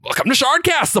Welcome to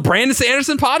Shardcast, the Brandon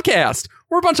Sanderson podcast.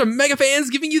 We're a bunch of mega fans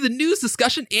giving you the news,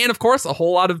 discussion, and of course, a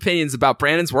whole lot of opinions about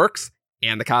Brandon's works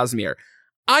and the Cosmere.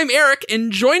 I'm Eric,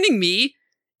 and joining me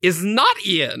is not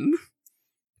Ian,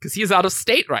 because he is out of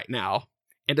state right now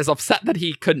and is upset that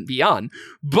he couldn't be on.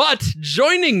 But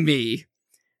joining me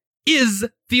is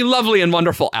the lovely and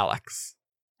wonderful Alex.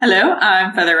 Hello,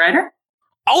 I'm Feather Rider.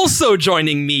 Also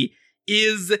joining me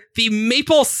is the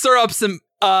Maple Syrups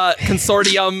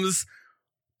Consortium's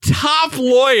top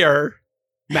lawyer,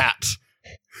 Matt.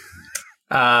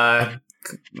 I'm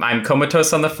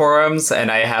comatose on the forums,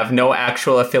 and I have no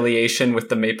actual affiliation with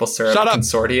the Maple Syrup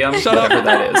Consortium, whatever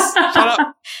that is. Shut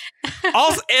up.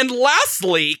 Also, and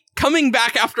lastly, coming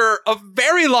back after a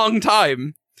very long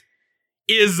time,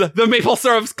 is the Maple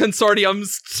Syrup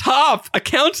Consortium's top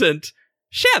accountant,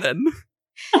 Shannon.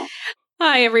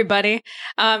 Hi, everybody.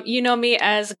 You know me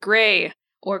as Gray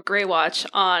or Graywatch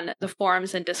on the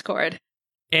forums and Discord.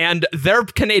 And they're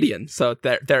Canadian, so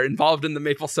they're involved in the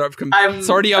Maple Syrup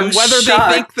Consortium, I'm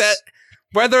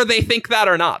whether they think that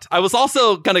or not. I was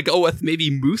also gonna go with maybe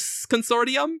Moose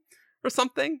Consortium or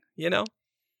something, you know?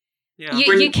 Yeah.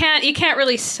 You can't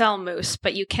really sell moose,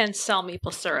 but you can sell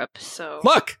maple syrup. So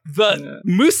look, the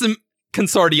Moose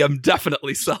Consortium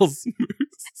definitely sells moose.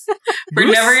 We're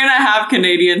never gonna have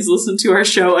Canadians listen to our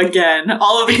show again.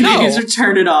 All of the Canadians are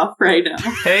turned it off right now.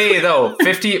 Hey, though,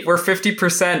 we're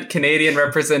 50% Canadian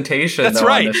representation. That's though,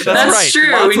 right. On the show. That's right.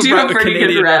 true. Lots We do have pretty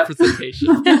Canadian good rep.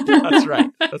 representation. That's right.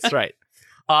 That's right.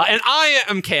 And I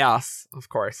am Chaos, of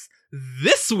course.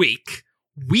 This week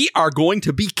we are going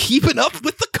to be keeping up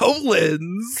with the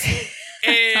Colons,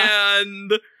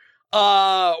 and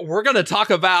we're going to talk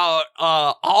about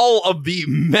all of the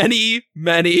many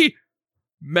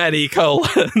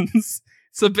Colons.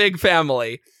 It's a big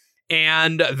family,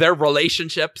 and their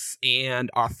relationships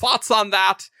and our thoughts on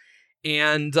that.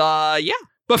 And yeah.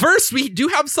 But first, we do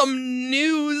have some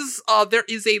news. There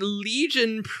is a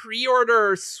Legion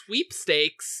pre-order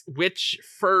sweepstakes, which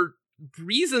for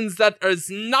reasons that is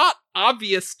not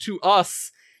obvious to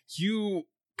us, you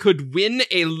could win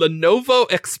a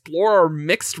Lenovo Explorer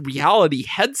mixed reality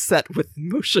headset with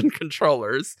motion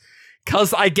controllers.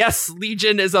 Because I guess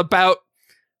Legion is about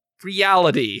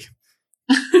reality.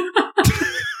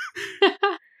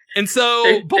 And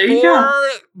so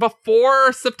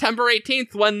before September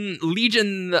 18th, when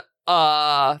Legion,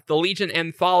 the Legion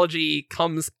anthology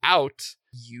comes out,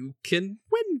 you can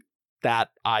win that,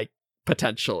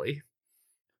 potentially.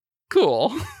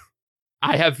 Cool.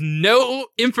 I have no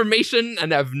information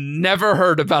and have never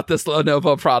heard about this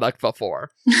Lenovo product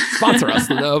before. Sponsor us,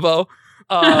 Lenovo.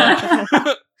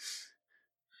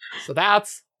 So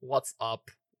that's what's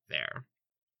up there.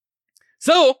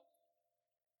 So,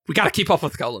 we gotta keep up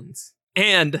with Colons.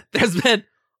 And there's been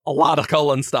a lot of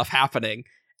Colon stuff happening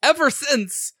ever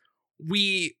since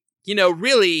we,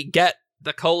 really get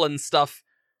the Colon stuff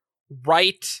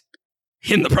right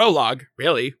in the prologue,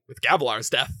 really, with Gavilar's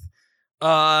death.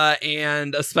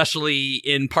 And especially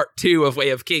in part 2 of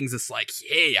Way of Kings, it's like,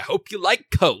 hey, I hope you like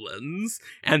Colons.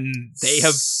 And they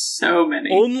have so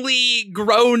many only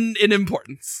grown in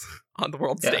importance on the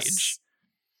world stage.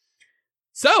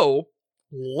 So,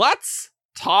 let's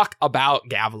talk about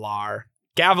Gavilar.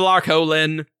 Gavilar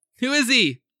Colon. Who is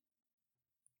he?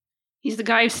 he's the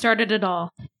guy who started it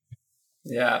all.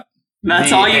 Yeah.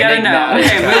 That's all you gotta know.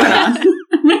 Okay, moving on.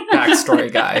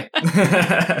 Backstory guy.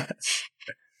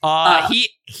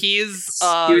 He was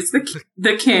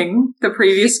the king, the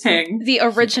previous king. The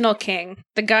original king.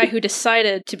 The guy who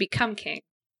decided to become king.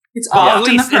 It's all at in the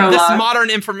least in prologue. this modern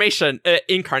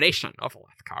incarnation of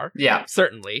Alethkar. Yeah.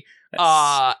 Certainly.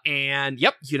 And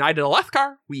yep, United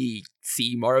Alethkar. We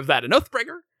see more of that in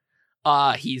Oathbringer.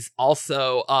 He's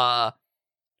also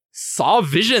saw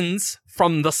visions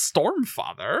from the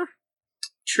Stormfather.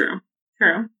 True.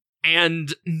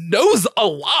 And knows a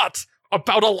lot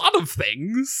about a lot of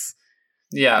things.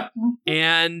 Yeah.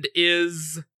 And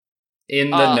is in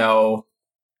the know.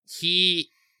 He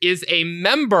is a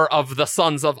member of the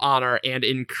Sons of Honor and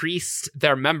increased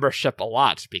their membership a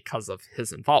lot because of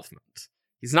his involvement.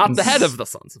 He's not the head of the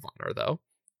Sons of Honor, though.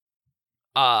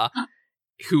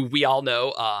 Who we all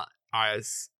know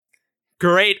as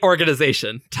great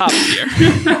organization, top tier.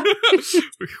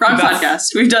 Wrong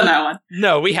podcast. We've done that one.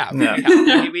 No, we have. No.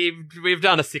 We've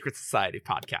done a Secret Society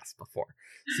podcast before,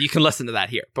 so you can listen to that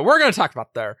here. But we're going to talk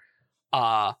about their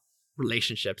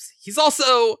relationships. He's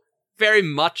also very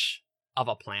much of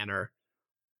a planner.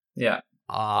 Yeah.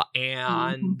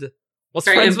 And was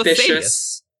Very friends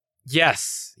ambitious. with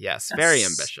Sadeas. Yes, very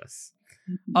ambitious.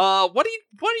 What do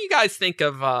you guys think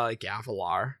of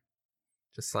Gavilar?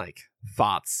 Just like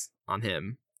thoughts on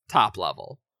him, top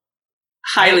level.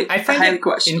 highly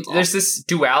questionable. There's this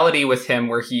duality with him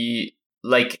where he,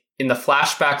 like, in the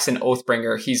flashbacks in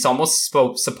Oathbringer, he's almost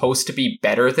supposed to be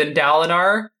better than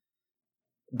Dalinar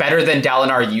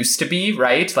used to be,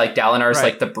 right? Like, Dalinar's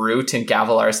like the brute and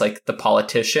Gavilar's like the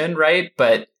politician, right?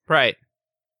 But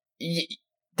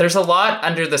there's a lot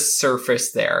under the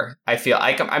surface there. I feel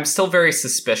like I'm still very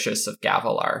suspicious of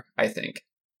Gavilar, I think.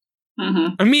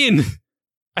 Mm-hmm. I mean,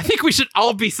 I think we should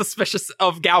all be suspicious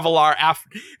of Gavilar after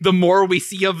the more we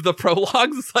see of the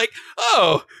prologues. It's like,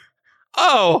 oh,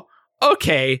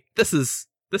 okay, this is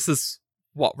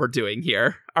what we're doing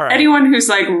here. All right. Anyone who's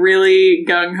like really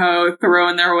gung-ho,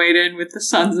 throwing their weight in with the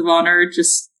Sons of Honor,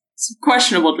 just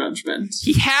questionable judgment.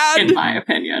 He had, in my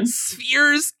opinion,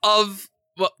 spheres of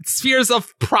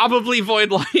probably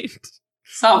void light.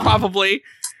 Probably.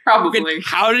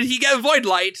 How did he get void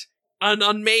light? An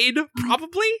unmade,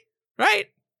 probably, right?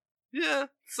 Yeah.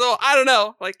 So I don't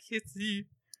know. Like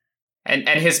And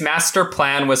his master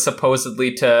plan was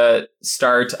supposedly to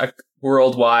start a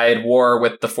worldwide war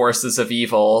with the forces of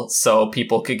evil so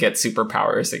people could get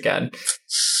superpowers again.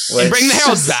 And bring the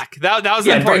heralds back. That was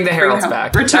important. Bring the heralds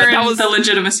back. Return that was the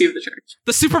legitimacy of the church.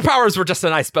 The superpowers were just a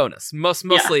nice bonus.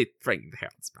 Mostly bringing the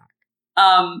heralds back.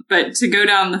 But to go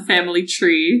down the family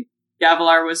tree,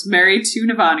 Gavilar was married to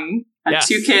Navani, had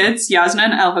 2 kids, Yasna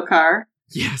and Elhokar.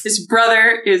 Yes. His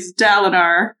brother is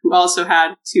Dalinar, who also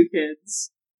had 2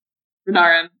 kids,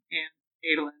 Renarin and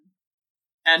Adolin.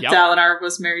 And Dalinar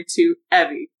was married to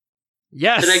Evie.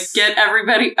 Yes. Did I get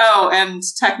everybody? Oh, and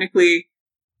technically,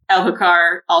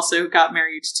 Elhokar also got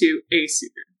married to Aesir.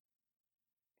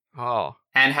 Oh.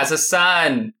 And has a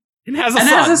son. Has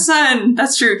a son.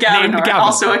 That's true. Gavinor.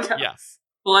 Also a yes.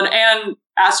 Well, and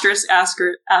asterisk.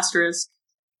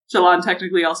 Shallan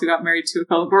technically also got married to a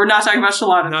Cullen, but we're not talking about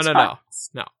Shallan in this podcast.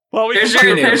 No. Well, there's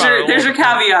your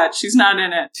caveat. She's not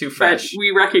in it. Too fresh. But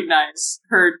we recognize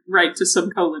her right to some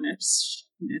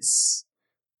Cullinishness.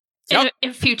 In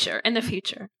the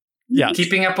future. Yeah.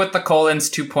 Keeping up with the Collins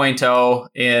 2.0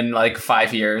 in like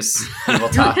 5 years. We will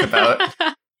talk about.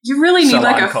 You really need Shallan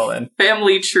like a Cullen.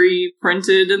 family tree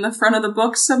printed in the front of the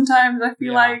book sometimes, I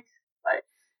feel like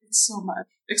it's so much.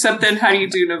 Except then how do you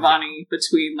do Navani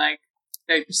between like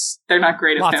they're not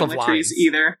great at lots family trees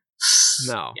either.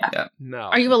 No. Yeah. No.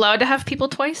 Are you allowed to have people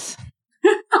twice?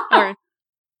 Or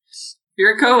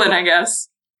you're a Colin, I guess.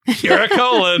 You're a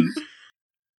Colin.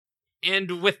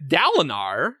 And with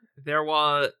Dalinar, there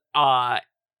was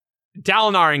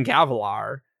Dalinar and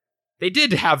Gavilar. They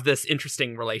did have this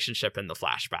interesting relationship in the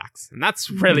flashbacks, and that's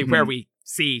really where we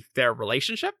see their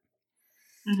relationship.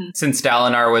 Mm-hmm. Since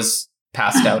Dalinar was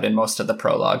passed out in most of the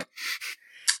prologue.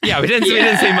 Yeah, we didn't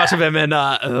see much of him in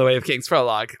The Way of Kings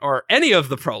prologue, or any of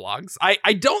the prologues.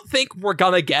 I don't think we're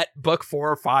gonna get book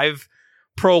 4 or 5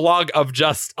 prologue of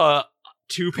just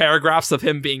 2 paragraphs of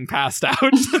him being passed out.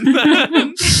 And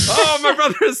then, oh, my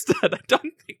brother is dead. I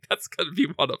don't think that's gonna be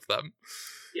one of them.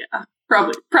 Yeah,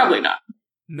 probably not.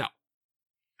 No.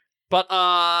 But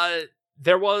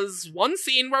there was one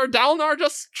scene where Dalinar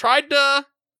just tried to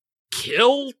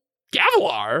kill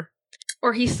Gavilar.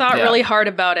 Or he thought really hard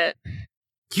about it.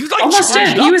 He was like almost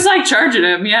did. He was like charging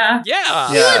him, yeah. Yeah.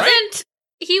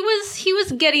 He wasn't. He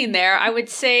was getting there. I would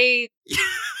say.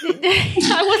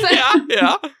 I wasn't.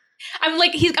 Yeah. I'm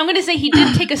like I'm going to say he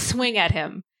did take a swing at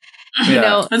him. You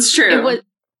know, that's true.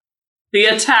 The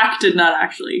attack did not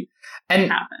actually.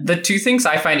 And the 2 things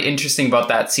I find interesting about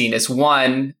that scene is,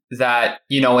 one, that,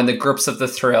 in the grips of the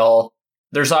thrill,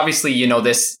 there's obviously,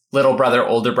 this little brother,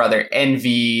 older brother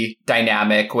envy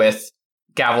dynamic with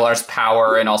Gavilar's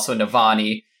power and also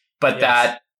Navani, but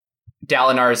that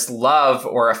Dalinar's love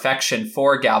or affection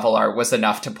for Gavilar was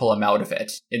enough to pull him out of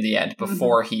it in the end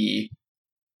before he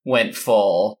went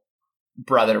full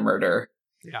brother murder.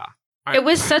 Yeah. It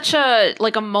was such a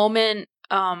moment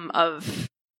of...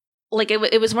 Like,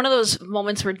 it was one of those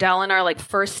moments where Dalinar,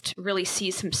 first really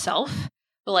sees himself.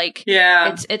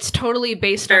 It's totally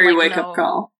based on, very wake-up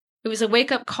call. It was a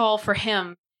wake-up call for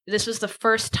him. This was the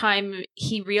first time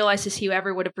he realizes he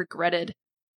ever would have regretted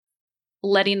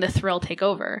letting the thrill take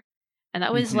over. And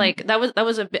that was, that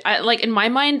was a bit... in my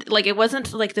mind, it wasn't,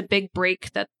 the big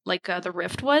break that, the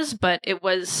Rift was, but it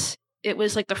was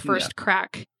the first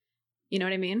crack. You know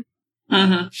what I mean?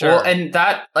 Mm-hmm. Sure. Well, and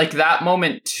that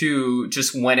moment too,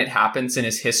 just when it happens in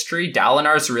his history,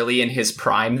 Dalinar's really in his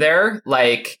prime there.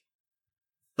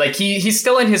 He's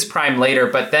still in his prime later,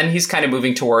 but then he's kind of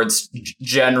moving towards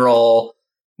general,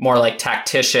 more like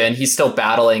tactician. He's still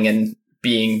battling and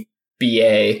being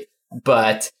BA,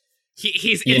 but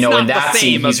he's in that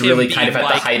scene, he's really kind of at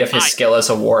the height of his skill as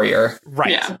a warrior.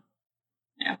 Right.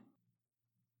 Yeah.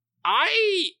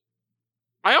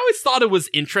 I always thought it was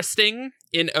interesting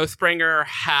in Oathbringer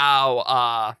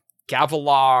how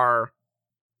Gavilar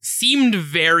seemed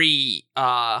very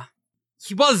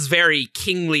he was very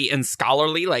kingly and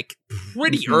scholarly, like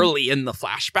pretty early in the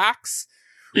flashbacks.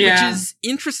 Yeah. Which is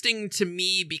interesting to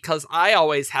me because I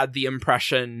always had the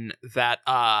impression that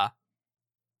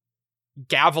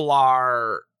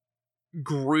Gavilar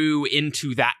grew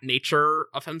into that nature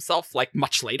of himself like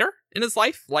much later in his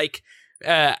life. Like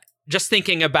just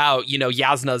thinking about,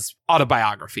 Yasna's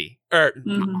autobiography or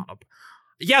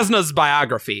Yasna's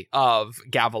biography of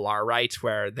Gavilar, right?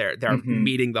 Where they're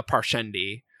meeting the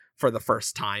Parshendi for the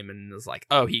first time and is like,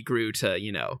 oh, he grew to,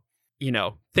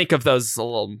 think of those a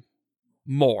little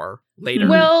more later.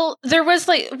 Well, there was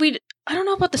I don't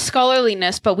know about the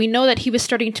scholarliness, but we know that he was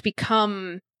starting to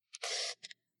become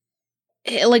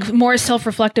like more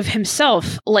self-reflective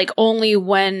himself, like only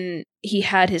when he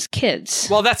had his kids.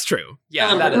 Well, that's true.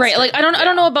 Yeah, that is right. true. Like I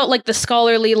don't know about like the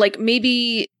scholarly, like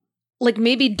maybe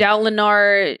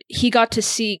Dalinar, he got to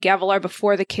see Gavilar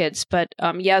before the kids, but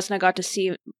Yasna got to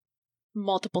see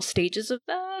multiple stages of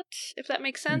that, if that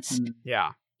makes sense.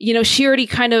 Yeah. She already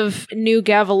kind of knew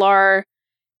Gavilar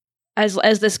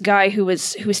as this guy who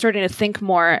was starting to think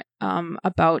more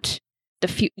about the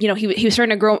future. He was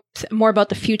starting to grow more about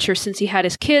the future since he had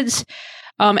his kids,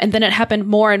 and then it happened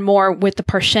more and more with the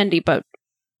Parshendi. But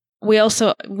we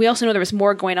also know there was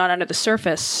more going on under the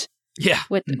surface. Yeah,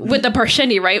 with the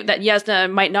Parshendi, right? That Yasna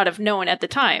might not have known at the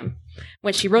time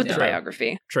when she wrote the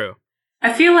biography. True.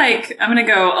 I feel like I'm going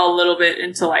to go a little bit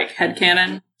into like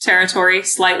headcanon territory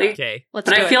slightly. Okay. But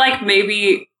I feel like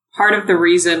maybe part of the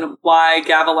reason why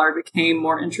Gavilar became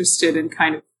more interested in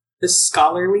kind of the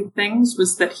scholarly things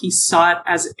was that he saw it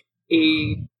as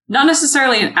not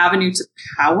necessarily an avenue to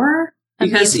power,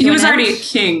 because he was already a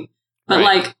king, but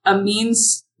like a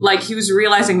means, like he was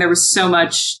realizing there was so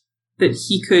much that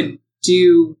he could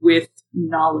do with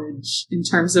knowledge in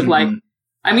terms of like,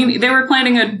 I mean, they were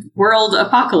planning a world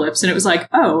apocalypse, and it was like,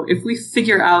 oh, if we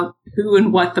figure out who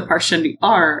and what the Parshendi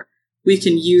are, we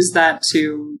can use that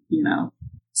to,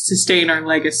 sustain our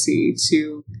legacy,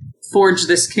 to forge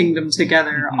this kingdom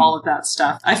together, all of that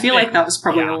stuff. I feel like that was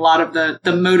probably a lot of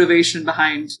the motivation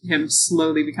behind him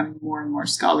slowly becoming more and more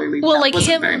scholarly. Well, that like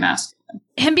wasn't very masculine.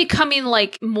 Him becoming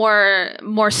like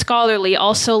more scholarly,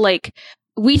 also like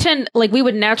we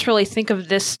would naturally think of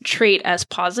this trait as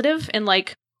positive in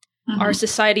like our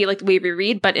society, like the way we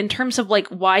read, but in terms of like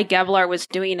why Gavilar was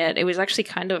doing it, it was actually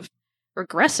kind of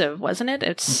regressive, wasn't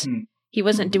it? He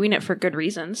wasn't doing it for good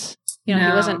reasons. He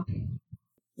wasn't.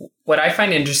 What I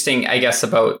find interesting, I guess,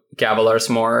 about Gavilar's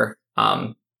more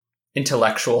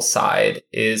intellectual side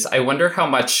is I wonder how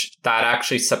much that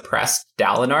actually suppressed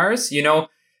Dalinar's,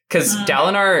 because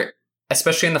Dalinar,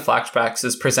 especially in the flashbacks,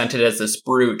 is presented as this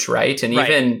brute, right? And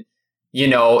even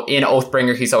in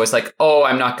Oathbringer, he's always like, oh,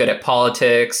 I'm not good at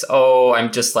politics. Oh,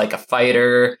 I'm just like a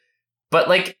fighter. But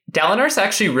like Dalinar's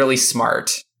actually really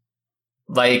smart.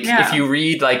 Like if you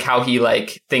read like how he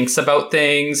like thinks about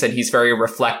things, and he's very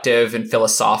reflective and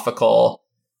philosophical.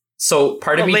 So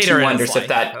part of me too wonders if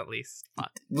that at least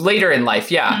later in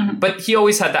life. Yeah. But he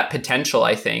always had that potential,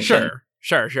 I think. Sure.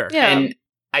 Yeah. And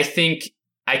I think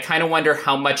I kind of wonder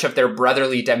how much of their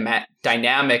brotherly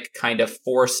dynamic kind of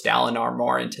forced Dalinar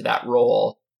more into that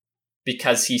role,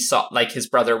 because he saw like his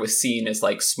brother was seen as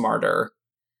like smarter.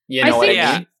 You know what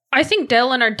I mean? I think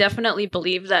Dalinar definitely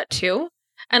believed that too.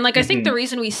 And like I think the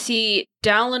reason we see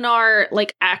Dalinar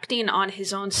like acting on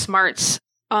his own smarts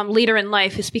later in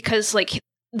life is because like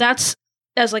that's,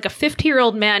 as like a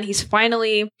 50-year-old man, he's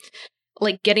finally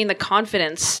like getting the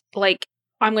confidence, like,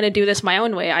 I'm going to do this my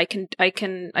own way. I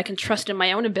can trust in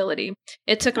my own ability.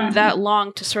 It took him that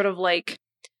long to sort of like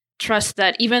trust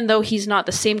that even though he's not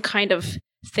the same kind of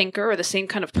thinker or the same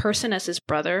kind of person as his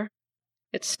brother,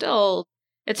 it's still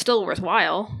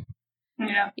worthwhile.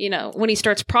 Yeah. When he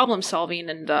starts problem solving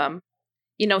and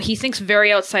he thinks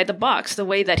very outside the box, the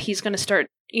way that he's going to start,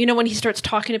 when he starts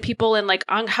talking to people and like,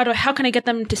 how can I get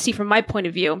them to see from my point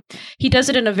of view? He does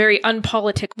it in a very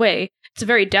unpolitic way. It's a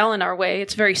very Dalinar way.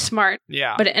 It's very smart.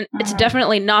 Yeah. But it's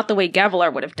definitely not the way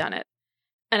Gavilar would have done it.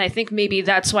 And I think maybe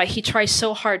that's why he tries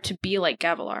so hard to be like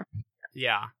Gavilar.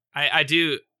 Yeah. I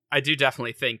do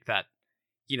definitely think that,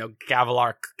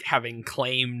 Gavilar having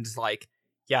claimed like,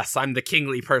 yes, I'm the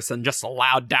kingly person, just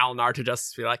allowed Dalinar to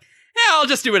just be like, yeah, I'll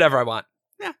just do whatever I want.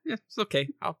 Yeah, it's okay.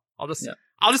 I'll just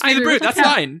be the brute. That's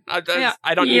fine. I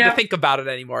don't need to think about it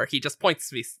anymore. He just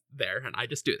points me there, and I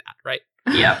just do that, right?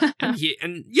 Yeah.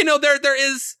 and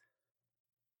there is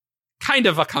kind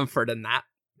of a comfort in that.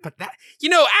 But that,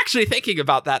 actually thinking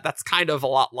about that, that's kind of a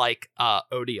lot like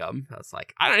Odium. That's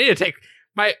like, I don't need to take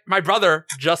my brother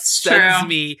just sends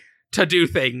me to do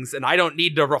things, and I don't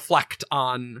need to reflect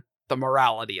on the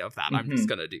morality of that. I'm just Mhm.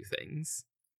 gonna do things.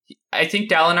 I think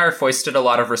Dalinar foisted a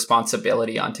lot of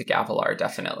responsibility onto Gavilar,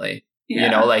 definitely. Yeah.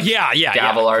 You know, like Yeah.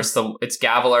 Gavilar's it's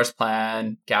Gavilar's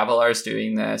plan. Gavilar's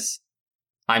doing this.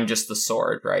 I'm just the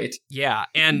sword, right? Yeah,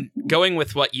 and going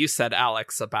with what you said,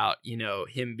 Alex, about,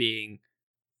 him being,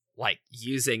 like,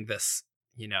 using this,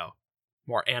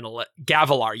 more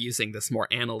Gavilar using this more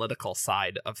analytical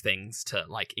side of things to,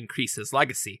 like, increase his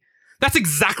legacy. That's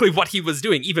exactly what he was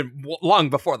doing, even long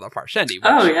before the Parshendi.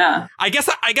 Oh yeah. I guess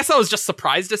I was just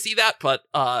surprised to see that, but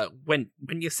when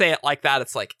you say it like that,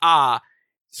 it's like,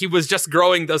 he was just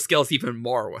growing those skills even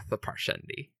more with the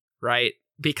Parshendi, right?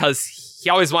 Because he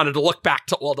always wanted to look back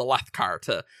to old Alethkar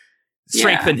to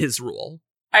strengthen his rule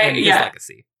and his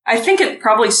legacy. I think it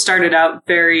probably started out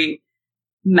very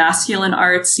masculine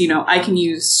arts. I can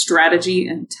use strategy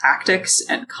and tactics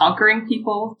and conquering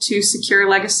people to secure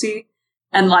legacy.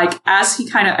 And like, I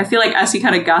feel like as he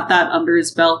kind of got that under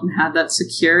his belt and had that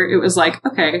secure, it was like,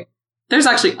 okay, there's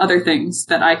actually other things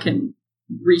that I can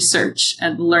research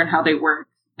and learn how they work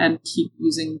and keep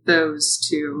using those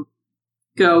to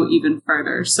go even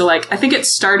further. So like, I think it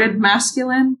started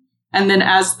masculine, and then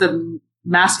as the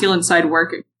masculine side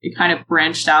worked, it kind of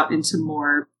branched out into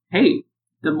more, hey,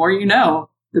 the more you know,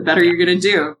 the better you're going to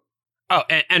do. Oh,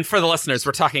 and for the listeners,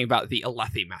 we're talking about the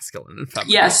Alethi masculine and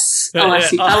feminine. Yes,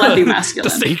 Alethi masculine.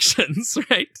 Distinctions,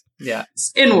 right? Yeah.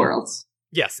 In world.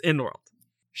 Yes, in world.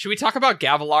 Should we talk about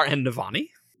Gavilar and Navani?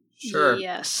 Sure.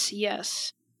 Yes.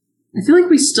 I feel like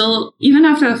we still, even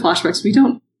after the flashbacks, we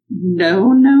don't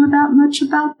know that much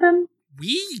about them.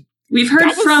 We've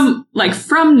heard from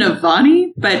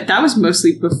Navani, but that was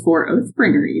mostly before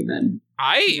Oathbringer even.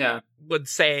 I would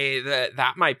say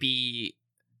that might be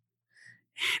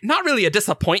not really a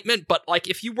disappointment, but like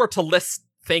if you were to list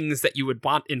things that you would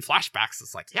want in flashbacks,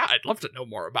 it's like, yeah, I'd love to know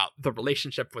more about the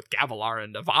relationship with Gavilar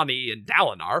and Navani and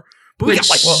Dalinar, but we got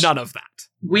like none of that.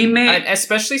 And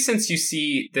especially since you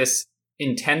see this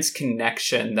intense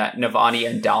connection that Navani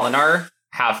and Dalinar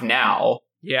have now.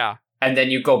 Yeah. And then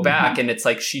you go back and it's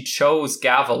like she chose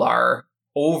Gavilar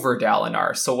over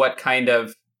Dalinar. So what kind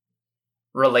of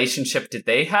relationship did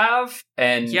they have?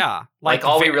 And like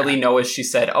all we really know is she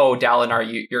said, oh,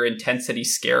 Dalinar, your intensity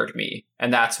scared me,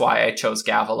 and that's why I chose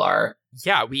Gavilar.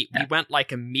 Yeah, we went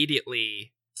like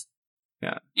immediately.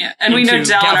 Yeah, and we know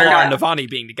Gavilar and Navani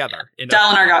being together.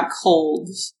 Dalinar got cold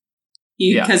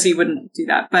because he wouldn't do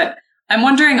that. But I'm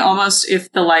wondering almost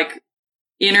if the like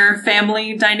inner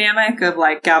family dynamic of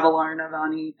like Gavilar,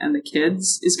 Navani, and the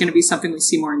kids is going to be something we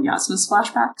see more in Yasna's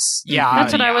flashbacks. Yeah,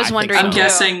 that's what I was wondering. I'm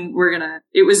guessing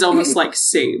it was almost like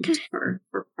saved for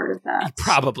part of that.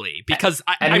 Probably because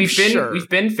we've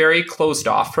been very closed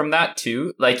off from that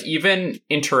too. Like even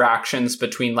interactions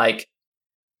between like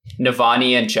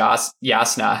Navani and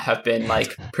Yasna have been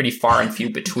like pretty far and few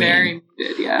between. Very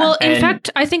good, yeah. Well, in fact,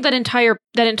 I think that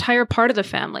entire part of the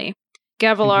family,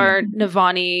 Gavilar,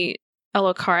 Navani,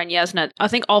 Elhokar, and Yasna, I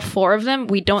think all four of them,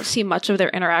 we don't see much of their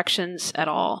interactions at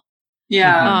all.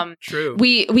 Yeah. True.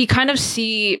 We kind of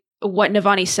see what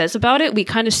Navani says about it. We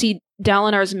kind of see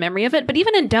Dalinar's memory of it. But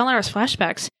even in Dalinar's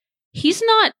flashbacks, he's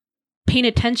not paying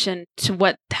attention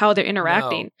to how they're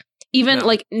interacting.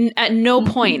 At no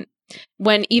point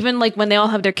when they all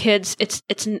have their kids,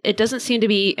 it doesn't seem to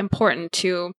be important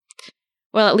to,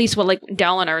 well, at least like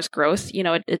Dalinar's growth.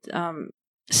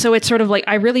 So it's sort of like,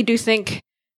 I really do think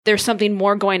there's something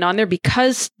more going on there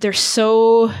because there's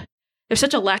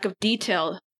such a lack of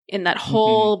detail in that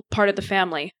whole part of the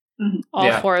family.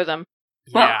 All four of them.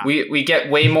 Yeah. We get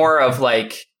way more of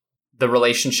like the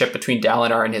relationship between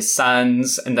Dalinar and his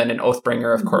sons, and then in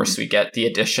Oathbringer, of course, we get the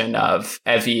addition of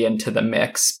Evie into the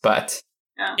mix. But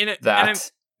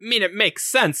it makes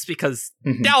sense because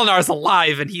Dalinar's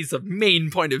alive and he's a main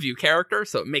point of view character,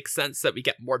 so it makes sense that we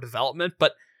get more development.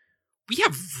 But we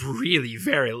have really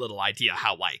very little idea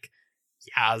how like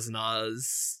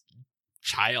Yasna's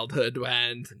childhood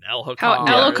went, and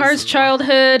Elhokar's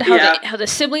childhood, how the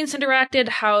siblings interacted,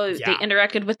 how they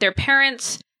interacted with their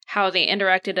parents, how they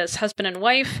interacted as husband and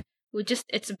wife.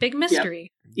 It's a big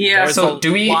mystery. Yeah. There's a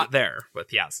lot there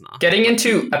with Yasna. Getting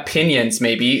into opinions,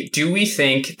 maybe, do we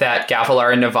think that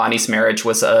Gavilar and Navani's marriage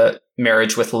was a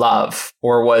marriage with love,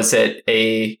 or was it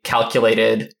a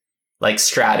calculated like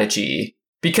strategy?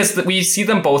 Because we see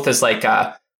them both as like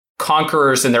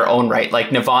conquerors in their own right. Like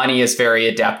Navani is very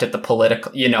adept at the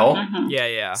political,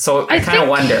 Yeah. So I kind of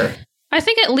wonder. I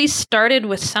think it at least started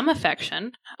with some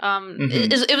affection.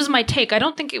 It was my take. I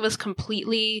don't think it was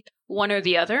completely one or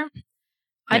the other.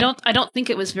 Yeah. I don't think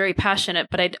it was very passionate,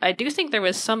 but I do think there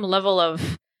was some level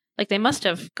of like they must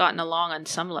have gotten along on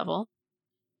some level.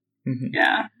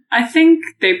 Yeah. I think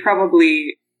they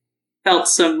probably felt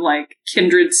some like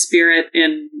kindred spirit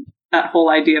in that whole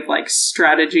idea of like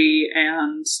strategy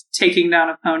and taking down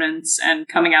opponents and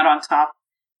coming out on top.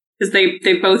 Because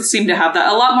they both seem to have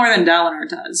that a lot more than Dalinar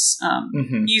does.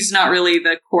 He's not really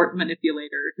the court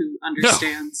manipulator who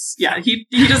understands. No. Yeah, he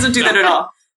doesn't do that at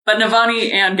all. But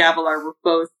Navani and Gavilar were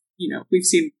both, we've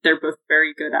seen they're both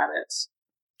very good at it.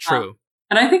 True.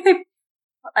 And I think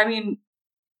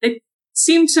they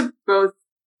seem to both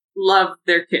love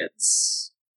their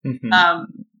kids.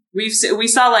 We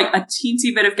saw like a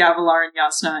teensy bit of Gavilar and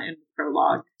Yasna in the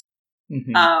prologue.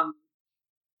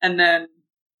 And then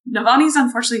Navani's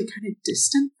unfortunately kind of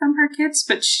distant from her kids,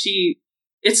 but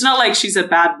it's not like she's a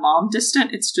bad mom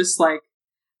distant. It's just like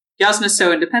Yasna's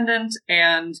so independent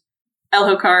and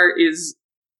Elhokar is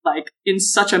like in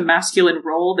such a masculine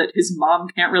role that his mom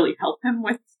can't really help him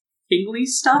with kingly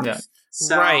stuff. Yeah.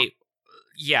 So. Right.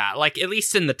 Yeah, like at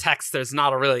least in the text, there's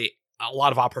not a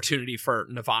lot of opportunity for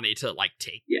Navani to like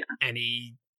take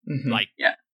any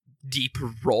deep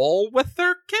role with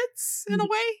their kids in a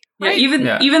way. Right?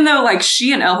 Yeah, even though like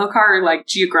she and Elhokar are like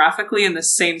geographically in the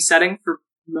same setting for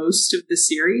most of the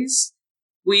series,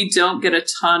 we don't get a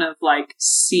ton of like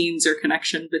scenes or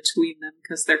connection between them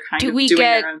because they're kind of doing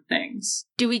their own things.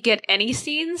 Do we get any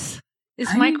scenes?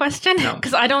 Is my question?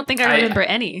 Because I don't think I remember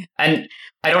any. And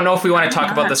I don't know if we want to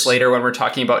talk about this later when we're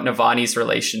talking about Navani's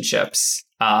relationships.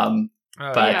 But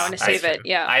I want to save it.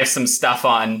 Yeah, I have some stuff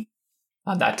on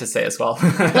that to say as well.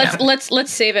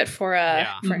 let's save it for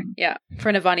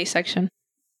Navani section.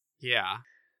 Yeah.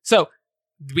 So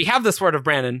we have this word of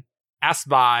Brandon asked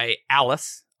by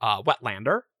Alice,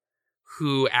 Wetlander,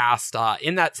 who asked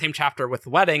in that same chapter with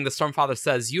the wedding, the Stormfather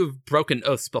says, "You've broken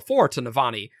oaths before to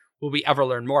Navani. Will we ever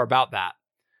learn more about that?"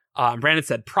 Brandon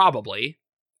said, "Probably."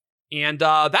 And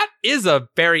that is a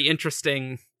very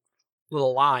interesting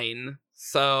little line.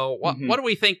 So what do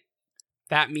we think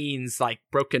that means, like,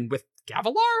 broken with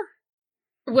Gavilar?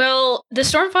 Well, the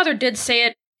Stormfather did say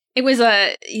it. It was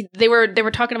they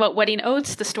were talking about wedding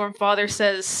oaths. The Stormfather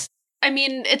says, I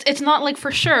mean, it's not like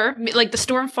for sure. Like the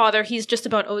Stormfather, he's just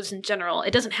about oaths in general.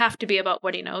 It doesn't have to be about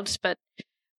wedding oaths, but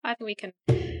I think we can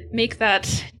make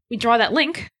that. We draw that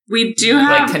link. We do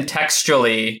have like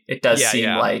contextually, it does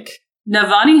seem like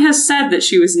Navani has said that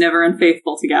she was never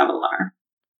unfaithful to Gavilar.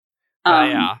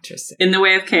 Interesting. In The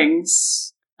Way of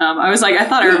Kings. I was like, I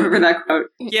thought I remember that quote.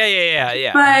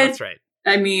 Yeah. But, that's right.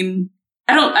 I mean,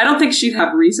 I don't think she'd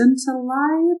have reason to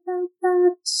lie about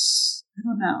that. I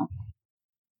don't know.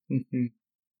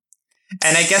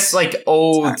 And I guess, like,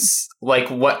 oaths, like,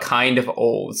 what kind of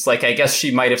oaths? Like, I guess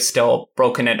she might have still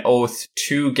broken an oath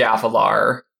to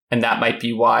Gavilar, and that might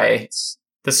be why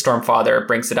the Stormfather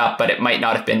brings it up, but it might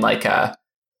not have been like a,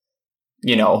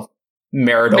 marital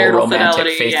romantic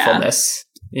fidelity, faithfulness.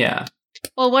 Yeah.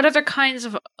 Well, what other kinds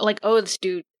of, like, oaths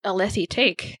do Alethi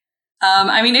take?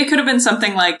 I mean, it could have been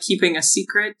something like keeping a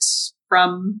secret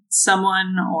from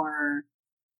someone, or,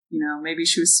 maybe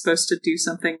she was supposed to do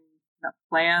something in a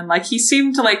plan. Like, he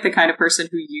seemed like the kind of person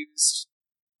who used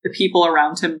the people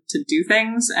around him to do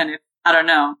things, and I don't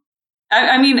know.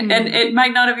 I mean, and it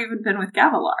might not have even been with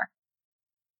Gavilar.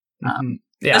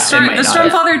 The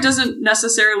Stormfather doesn't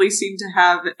necessarily seem to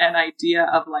have an idea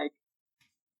of, like,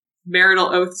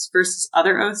 marital oaths versus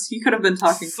other oaths. He could have been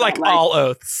talking about, like, all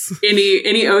oaths.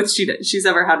 Any oaths she's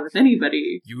ever had with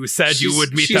anybody. You said you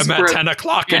would meet them at 10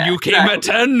 o'clock and you came at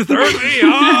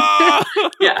 10:30.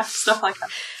 Yeah, stuff like that.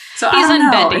 So he's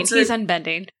unbending. He's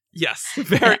unbending. Yes,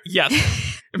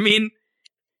 yes. I mean,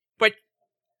 but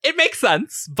it makes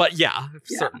sense. But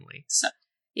certainly. So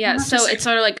it's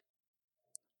sort of like,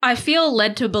 I feel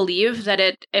led to believe that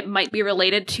it might be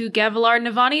related to Gavilar and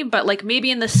Navani, but like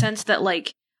maybe in the sense that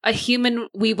like a human,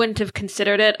 we wouldn't have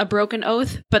considered it a broken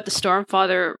oath, but the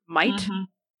Stormfather might.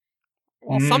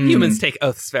 Well, some humans take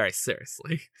oaths very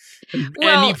seriously.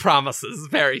 Any promises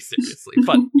very seriously,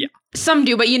 but yeah. Some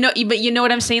do, but you know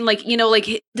what I'm saying? Like, like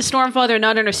the Stormfather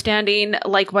not understanding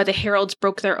like why the heralds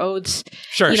broke their oaths.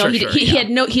 Sure. He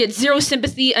had zero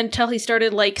sympathy until he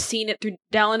started like seeing it through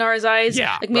Dalinar's eyes.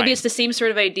 Yeah. Like maybe it's the same sort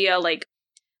of idea. Like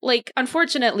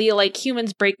unfortunately, like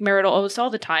humans break marital oaths all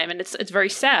the time, and it's very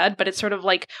sad. But it's sort of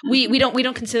like we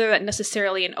don't consider that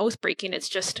necessarily an oath breaking. It's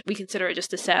just we consider it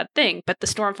just a sad thing. But the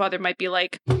Stormfather might be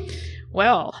like,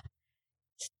 well,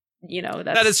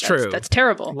 that is true. That's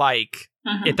terrible. Like.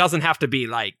 It doesn't have to be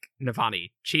like Navani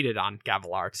cheated on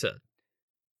Gavilar to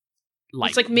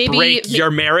like maybe break your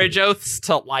marriage oaths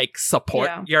to like support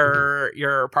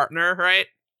your partner, right?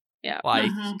 Yeah.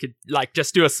 Like could like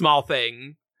just do a small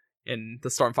thing, and the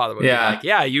Stormfather would be like,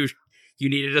 you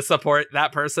needed to support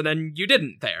that person and you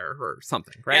didn't there or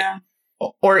something, right? Yeah.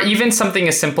 Or even something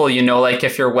as simple, like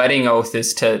if your wedding oath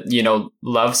is to,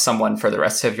 love someone for the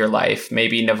rest of your life,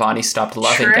 maybe Navani stopped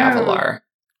loving True. Gavilar.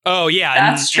 Oh yeah,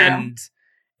 That's true.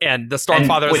 And the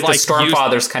Stormfather is with like the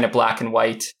Stormfather's kind of black and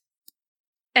white.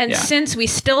 And Yeah. since we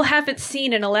still haven't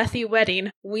seen an Alethi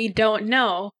wedding, we don't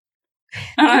know.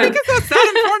 I think that's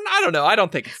that important. I don't know. I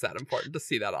don't think it's that important to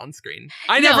see that on screen.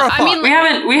 I No, never I thought. mean, we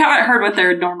haven't heard what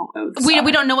their normal oaths We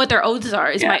are. don't know what their oaths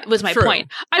are. Was my True.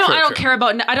 point. I True, don't true.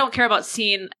 care about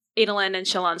seeing Adolin and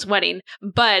Shallan's wedding,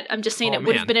 but I'm just saying Oh, it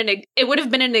would have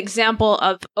been an example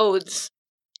of oaths.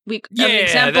 An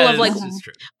example that of like is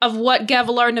true. of what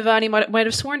Gavilar and Navani might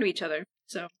have sworn to each other.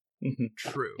 So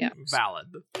True. Yeah. Valid.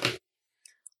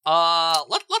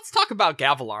 Let's talk about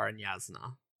Gavilar and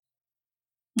Yasna.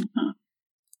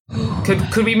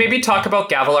 Could we maybe talk about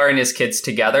Gavilar and his kids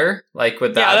together? Like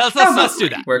with that? Yeah, let's do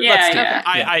that. Where- Yeah, let's do yeah.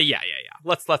 that. Yeah.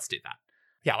 Let's do that.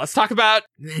 Yeah, let's talk about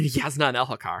Yasna and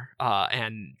Elhokar,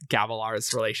 and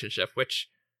Gavilar's relationship, which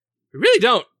we really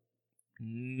don't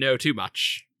know too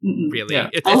much. Mm-mm. Really, Yeah.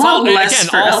 it's A lot all less again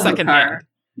for all Elhokar. secondhand.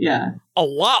 Yeah. A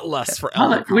lot less for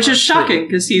Elhokar, Which is true. shocking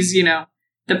because he's,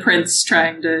 the prince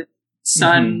trying to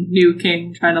son, new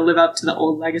king, trying to live up to the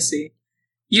old legacy.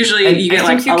 Usually And you I get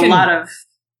think like you a can- lot of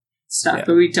stuff, Yeah.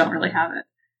 but we don't really have it.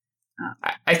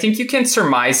 I think you can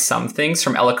surmise some things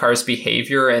from Elhokar's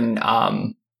behavior and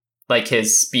like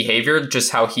his behavior,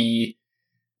 just how he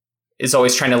is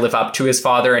always trying to live up to his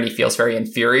father and he feels very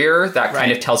inferior. That kind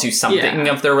Right. of tells you something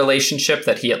Yeah. of their relationship,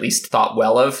 that he at least thought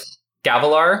well of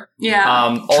Gavilar.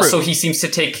 Yeah. Also, he seems to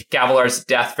take Gavilar's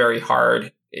death very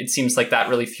hard. It seems like that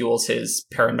really fuels his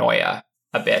paranoia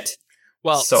a bit.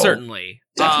 Well, So- certainly.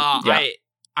 Definitely, yeah.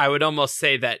 I would almost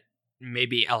say that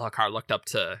maybe Elhokar looked up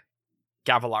to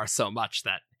Gavilar so much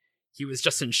that he was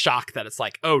just in shock that it's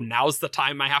like, oh, now's the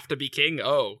time I have to be king?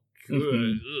 Oh, good.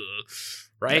 Mhm. Ugh.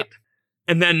 Right?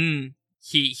 And then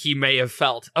he may have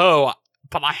felt, oh,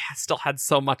 but I still had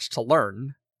so much to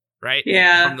learn, right?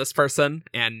 Yeah. From this person,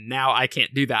 and now I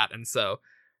can't do that. And so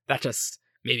that just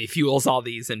maybe fuels all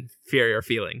these inferior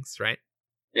feelings, right?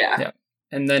 Yeah.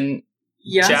 And then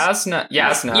Yes. Yasna.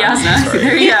 Yasna. Sorry.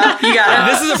 There you go. You got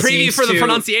it. This is a preview seems for the to-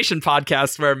 pronunciation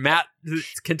podcast where Matt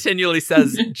continually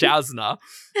says Jasna.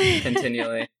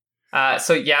 Continually.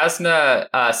 So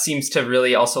Yasna seems to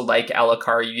really also like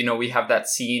Elhokar. We have that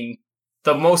scene.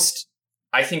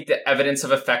 I think the evidence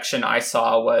of affection I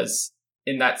saw was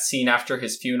in that scene after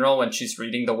his funeral when she's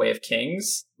reading The Way of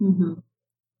Kings Mm-hmm.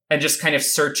 and just kind of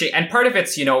searching. And part of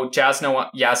it's,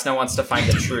 Yasna wants to find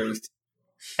the truth.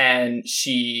 And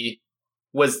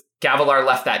Gavilar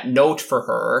left that note for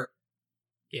her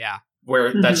Yeah.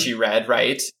 that she read,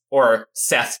 right? Or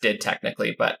Seth did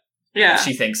technically, but Yeah.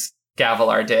 she thinks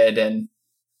Gavilar did, and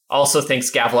also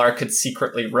thinks Gavilar could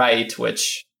secretly write,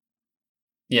 which,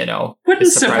 Wouldn't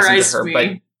is surprising surprise to her.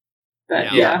 me. But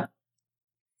Yeah. yeah.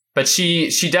 But she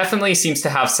definitely seems to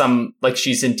have some, like,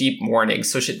 she's in deep mourning,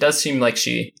 so it does seem like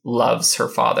she loves her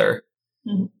father.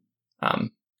 Mhm.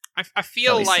 I At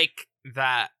feel least- like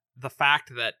that the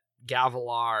fact that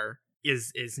Gavilar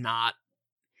is not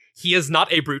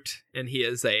a brute and he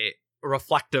is a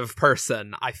reflective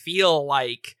person. I feel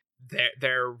like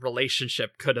their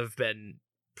relationship could have been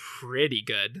pretty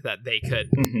good, that they could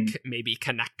Mhm. maybe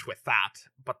connect with that.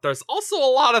 But there's also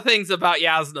a lot of things about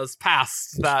Yasna's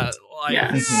past that, like,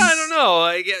 Yes. I don't know.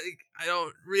 I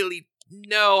don't really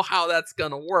know how that's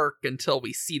gonna work until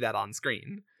we see that on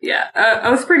screen. Yeah.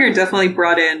 Oathbringer definitely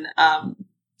brought in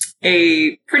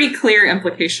a pretty clear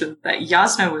implication that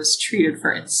Yasna was treated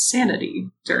for insanity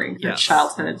during her Yes.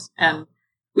 childhood. And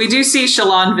we do see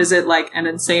Shallan visit like an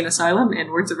insane asylum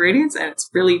in Words of Radiance, and it's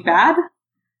really bad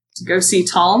to go see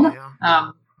Talm.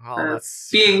 Yeah. Well, Uh, that's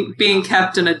being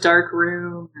kept in a dark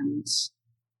room and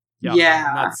Yep,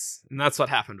 yeah. and that's what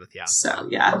happened with Yasna. So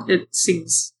yeah, it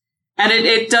seems, and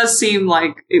it does seem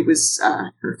like it was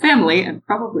her family and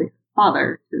probably her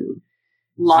father who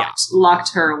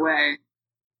locked her away.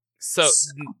 So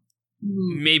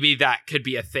Hmm. maybe that could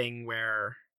be a thing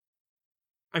where,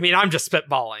 I mean, I'm just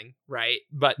spitballing, right?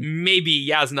 But maybe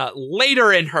Yasna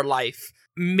later in her life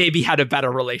maybe had a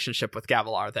better relationship with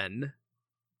Gavilar than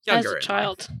as younger a in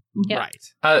child. life. Yeah.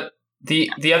 Right.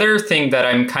 The other thing that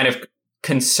I'm kind of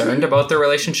concerned about their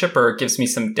relationship, or gives me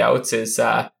some doubts, is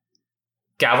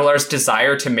Gavilar's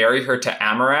desire to marry her to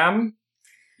Amaram.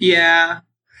 Yeah.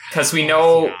 Because we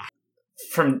know Yeah.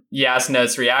 from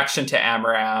Yasna's reaction to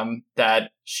Amaram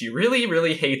that she really,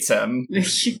 really hates him.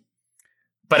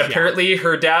 But Yeah. apparently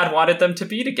her dad wanted them to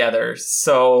be together.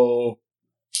 So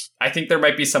I think there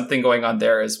might be something going on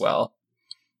there as well.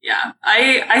 Yeah,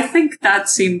 I think that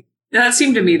seemed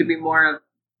to me to be more of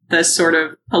the sort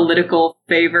of political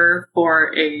favor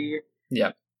for a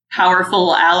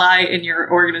powerful ally in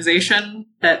your organization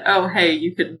that, oh, hey,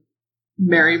 you can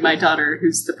marry my daughter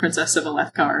who's the princess of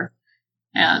Alethkar.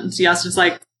 And Yasna's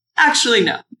like, actually,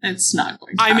 no, it's not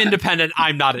going to I'm happen. independent.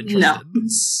 I'm not interested.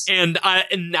 No.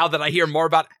 And now that I hear more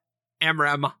about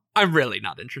Amram, I'm really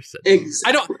not interested.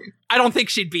 Exactly. I don't think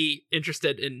she'd be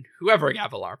interested in whoever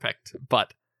Gavilar picked,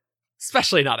 but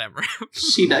especially not Amram.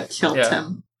 She'd have killed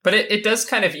him. But it does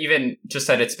kind of, even just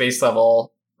at its base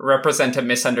level, represent a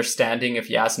misunderstanding of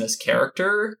Yasna's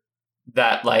character,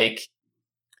 that, like,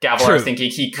 Gavilar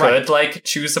thinking he could, like,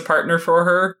 choose a partner for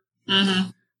her. Mm-hmm.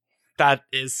 That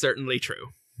is certainly true.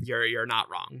 You're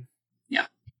not wrong. Yeah.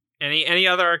 Any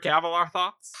other Gavilar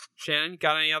thoughts? Shannon,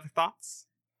 got any other thoughts?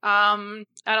 I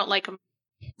don't like him.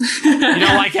 You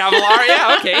don't like Gavilar?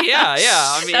 Yeah, okay, yeah.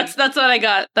 I mean, that's what I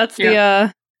got. That's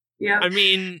Yeah. I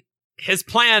mean, his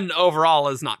plan overall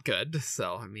is not good.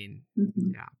 So I mean,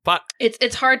 yeah. But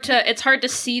it's hard to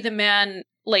see the man,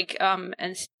 like,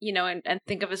 and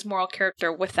think of his moral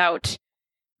character without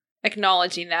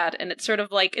acknowledging that. And it's sort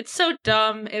of like, it's so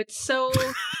dumb. It's so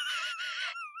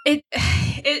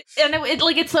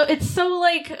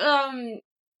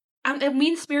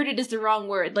mean spirited is the wrong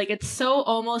word. Like, it's so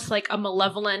almost like a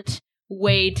malevolent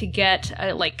way to get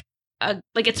like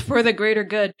it's for the greater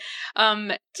good.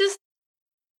 Just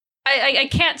I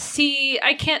can't see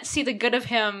the good of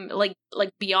him like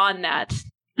beyond that.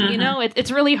 Mm-hmm. You know,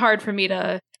 it's really hard for me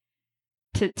to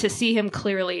see him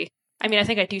clearly. I mean, I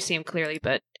think I do see him clearly,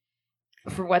 but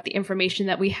for what the information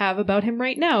that we have about him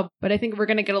right now. But I think we're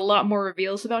going to get a lot more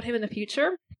reveals about him in the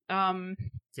future.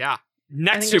 Yeah.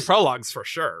 Next two prologues for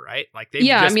sure, right? Like they've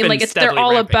I mean, like, they're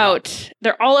all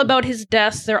about his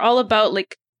death. They're all about,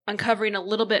 like, uncovering a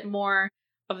little bit more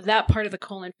of that part of the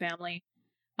Colan family.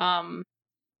 So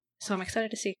I'm excited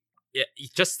to see. Yeah,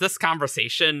 just this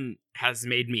conversation has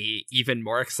made me even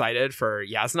more excited for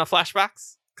Yasna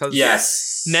flashbacks.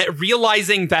 Because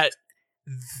realizing that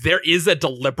there is a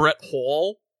deliberate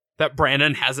hole that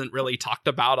Brandon hasn't really talked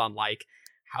about on, like,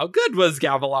 how good was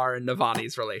Gavilar and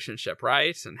Navani's relationship,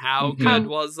 right? And how good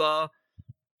was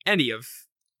any of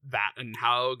that? And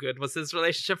how good was his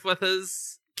relationship with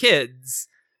his kids?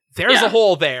 There's a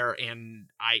hole there, and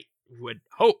I would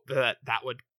hope that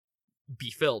would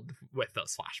be filled with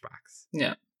those flashbacks.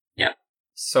 Yeah. Yeah.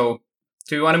 So,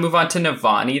 do we want to move on to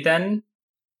Navani then?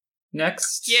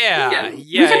 Next? Yeah.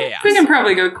 We can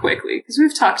probably go quickly, because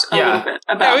we've talked a little bit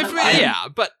about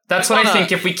Navani. But that's what I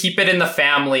think. If we keep it in the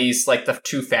families, like the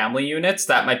two family units,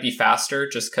 that might be faster,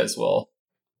 just because we'll...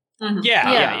 Mm-hmm.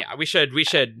 Yeah. We should.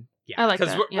 Yeah, I like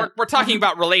because we're talking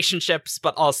about relationships,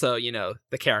 but also,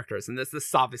 the characters, and this is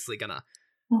obviously gonna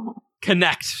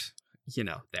connect,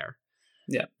 there.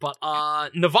 Yeah. But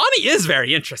Navani is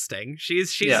very interesting.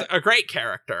 She's a great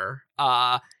character.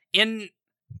 In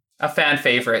a fan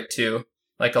favorite too,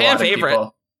 like a fan lot of favorite.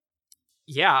 people.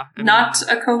 Yeah, not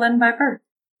a Colan by birth.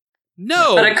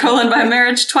 No, but a Colan by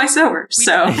marriage twice over.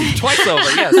 Twice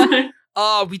over. Yes.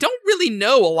 We don't really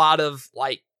know a lot of,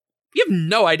 like, we have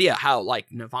no idea how, like,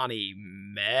 Navani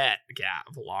met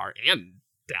Gavilar and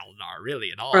Dalinar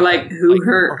really at all, or like who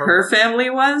her family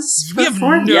was. We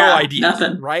before? have no idea,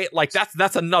 nothing. Right? Like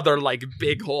that's another, like,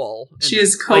 big hole. She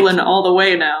is Colan all the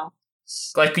way now.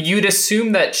 Like, you'd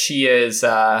assume that she is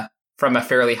from a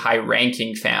fairly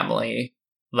high-ranking family,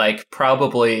 like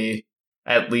probably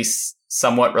at least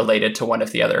somewhat related to one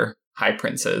of the other high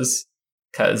princes.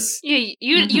 Because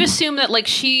you assume that, like,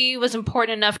 she was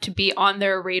important enough to be on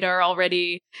their radar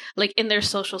already, like, in their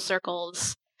social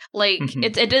circles. Like,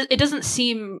 it doesn't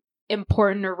seem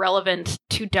important or relevant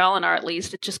to Dalinar, at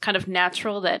least. It's just kind of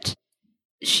natural that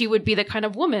she would be the kind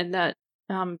of woman that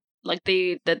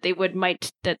they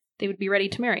would be ready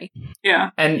to marry. Yeah.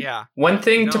 And one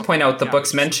thing to point out, the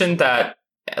books mentioned that,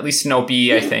 at least in OB,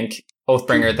 I think,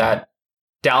 Oathbringer, that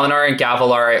Dalinar and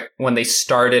Gavilar, when they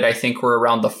started, I think were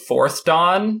around the 4th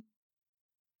Dawn.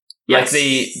 Yes.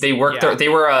 Like, they worked they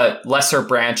were a lesser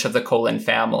branch of the Colan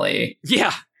family.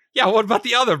 Yeah. Yeah, what about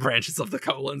the other branches of the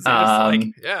Colans?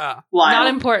 Wild. Not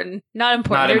important.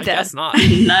 They're dead. Guess not.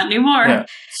 Not anymore. Yeah.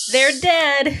 They're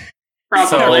dead.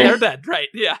 Probably. They're dead, right?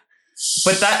 Yeah.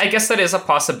 But I guess that is a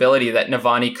possibility, that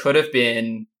Navani could have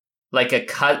been like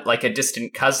a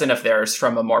distant cousin of theirs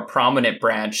from a more prominent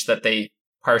branch that they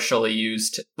partially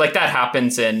used. Like, that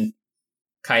happens in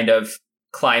kind of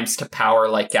climbs to power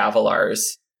like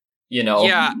Gavilar's,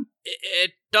 Yeah,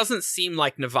 it doesn't seem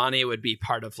like Navani would be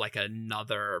part of, like,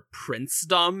 another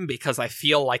princedom, because I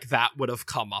feel like that would have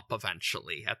come up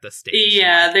eventually at this stage.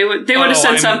 Yeah, they would have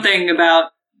said something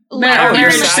about, Marriage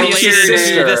You're security.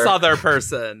 related to this other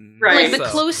person. Right. Like the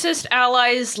So- closest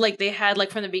allies, like they had,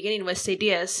 like from the beginning, was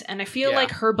Sadeas, and I feel Yeah.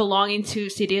 like her belonging to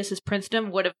Sadeas'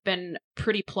 princedom would have been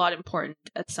pretty plot important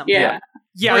at some Yeah. point.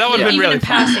 Yeah, Or that would have been even really in fun.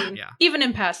 passing. Yeah. Even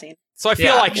in passing. So I feel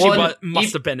Yeah, like she well,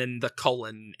 must have been in the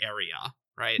Cullen area,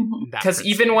 right? Mhm. That Because prince.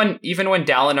 even when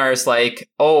Dalinar is like,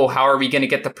 oh, how are we going to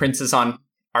get the princes on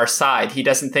our side? He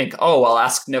doesn't think, oh, I'll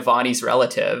ask Navani's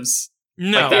relatives.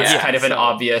 No, Like that's yeah, kind of an so-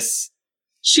 obvious.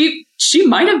 She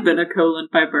might have been a Colon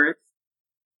by birth.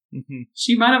 Mhm.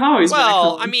 She might have always been a Well,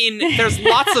 Colon. I mean, there's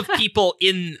lots of people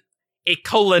in a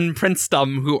Cullen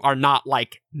princedom who are not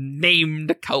like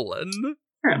named Cullen,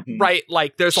 Mhm. right?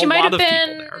 Like, there's She a might lot have of people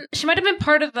been. there. She might have been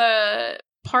part of the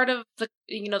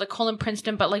the Colin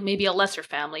princedom, but like maybe a lesser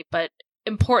family, but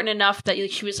important enough that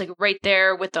she was like right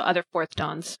there with the other Fourth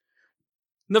Dons.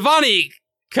 Navani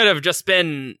could have just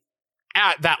been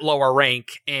at that lower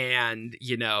rank and,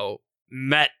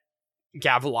 met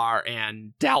Gavilar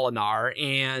and Dalinar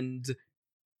and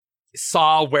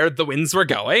saw where the winds were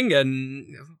going and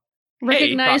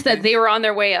Recognized hey, that they were on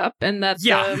their way up, and that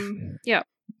Yeah. yeah.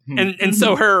 and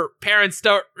so her parents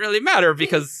don't really matter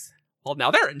because, well, now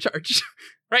they're in charge.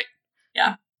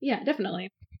 Yeah,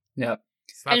 definitely. So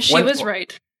And she When- was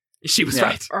right. she was Yeah.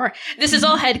 right. Or this is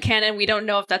all headcanon. We don't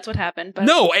know if that's what happened, but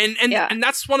No, and yeah. and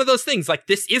that's one of those things. Like,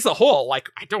 this is a whole. Like,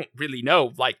 I don't really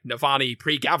know, like, Navani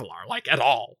pre Gavilar, like, at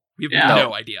all. We have Yeah.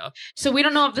 no idea. So we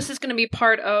don't know if this is going to be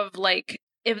part of like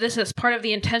if this is part of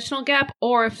the intentional gap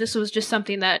or if this was just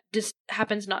something that just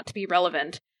happens not to be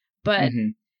relevant. But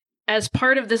Mhm. as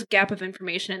part of this gap of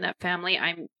information in that family,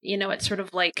 it's sort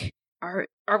of like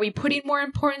are we putting more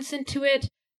importance into it?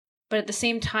 But at the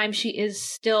same time, she is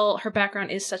still her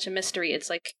background is such a mystery. It's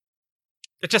like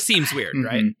It just seems weird,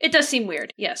 right? Mhm. it does seem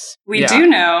weird. Yes. we Yeah. do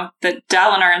know that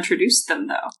Dalinar introduced them,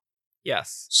 though.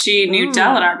 Yes, She knew Ooh.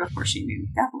 Dalinar before she knew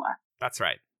Gavilar. that's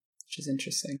right. Which is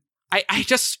interesting.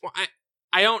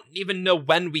 I don't even know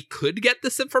when we could get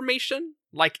this information.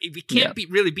 Like, we can't be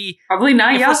Probably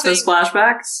not If we're Yasna's saying-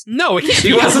 flashbacks. No, it can't She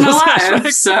be wasn't Yasna's alive,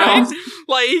 flashback, so- right?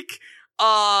 Like,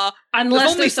 Unless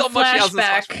there's only there's so a much Yasna's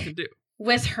flashback flashback can do.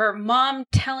 with her mom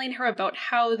telling her about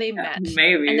how they met.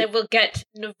 Maybe. And then we'll get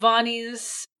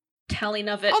Navani's telling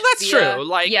of it. Oh, that's via true.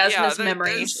 Like, Yasna's yeah,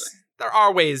 memory. there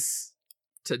are ways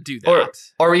to do that.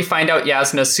 Or we find out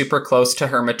Yasna's super close to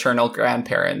her maternal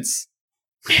grandparents.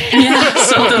 Yeah,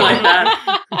 something like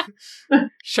that.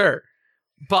 Sure,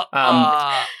 but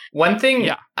One thing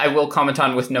Yeah. I will comment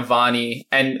on with Navani,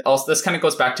 and also this kind of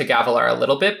goes back to Gavilar a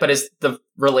little bit, but is the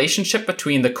relationship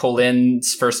between the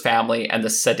Colin's first family and the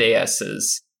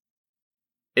Sadeases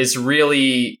is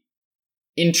really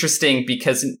interesting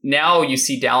because now you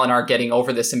see Dalinar getting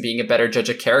over this and being a better judge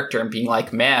of character and being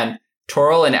like, man,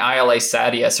 Toril and Ialai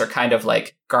Sadeas are kind of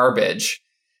like garbage.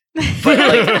 But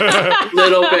like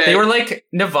Little bit. they were like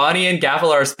Navani and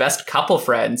Gavilar's best couple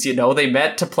friends, they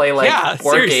met to play like Yeah,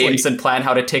 board seriously. games and plan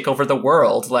how to take over the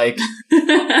world. Like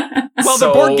well, so-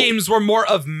 the board games were more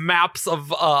of maps of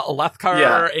Alethkar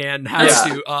Yeah. and how Yeah. to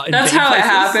invade That's how it places.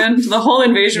 happened. The whole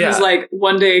invasion was Yeah. like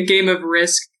one day a game of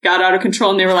Risk got out of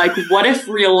control, and they were like, "What if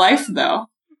real life though?"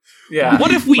 yeah.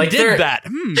 What if we Like, they're- did that?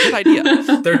 Good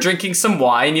idea. They're drinking some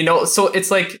wine, so it's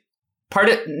like part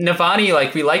of Navani,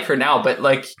 like we like her now, but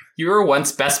like you were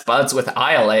once best buds with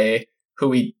Ialai, who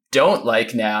we don't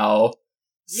like now.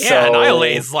 Yeah, and So-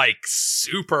 Ialai is like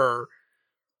super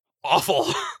awful.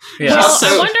 Yeah. Well, So-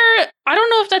 I wonder. I don't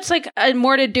know if that's like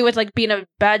more to do with like being a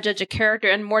bad judge of character,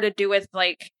 and more to do with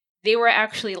like they were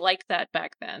actually like that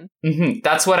back then. Mhm.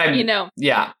 That's what I'm.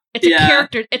 Yeah, It's a Yeah.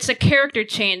 character. It's a character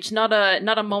change, not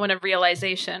a moment of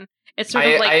realization. It's sort I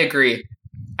of like agree.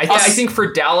 I think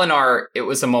for Dalinar, it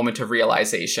was a moment of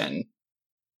realization.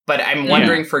 But I'm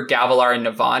wondering for Gavilar and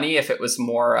Navani if it was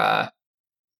more.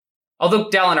 Although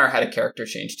Dalinar had a character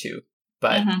change too.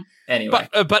 But Mhm. anyway.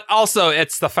 But also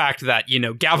it's the fact that,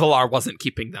 Gavilar wasn't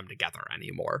keeping them together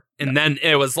anymore. And then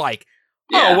it was like,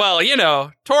 Yeah. oh,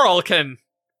 well, Toril can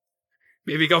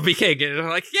maybe go be king. And I'm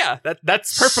like, yeah,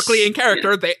 that's perfectly in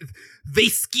character. They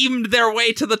schemed their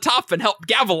way to the top and helped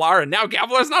Gavilar, and now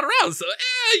Gavilar's not around. So,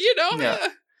 Yeah.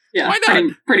 Yeah, Why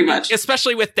not? Pretty much.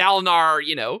 especially with Dalinar,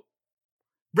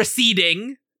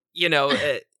 receding,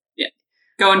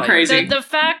 Going like- crazy. the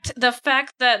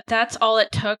fact that that's all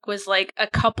it took was like a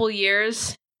couple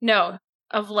years. No,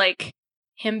 of like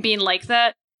him being like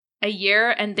that, a year,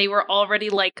 and they were already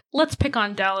like, let's pick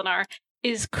on Dalinar,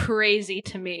 is crazy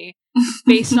to me,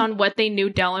 based on what they knew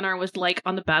Dalinar was like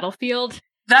on the battlefield.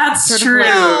 That's sort of true.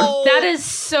 like- No. That is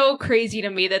so crazy to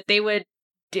me that they would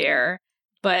dare,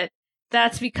 but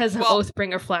that's because of Well-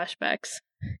 Oathbringer flashbacks.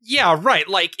 Yeah, right.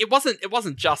 Like, it wasn't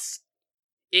just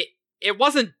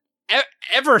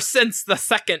ever since the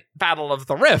second Battle of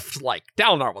the Rift, like,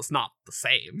 Dalinar was not the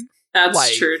same. That's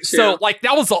Like, true, too. So, like,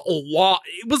 that was a lot.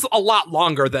 It was a lot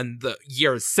longer than the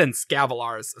years since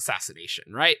Gavilar's assassination,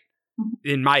 right?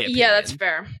 In my opinion. Yeah, that's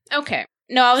fair. Okay.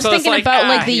 No, I was So it's thinking like, about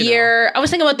like the you know. year. I was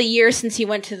thinking about the year since he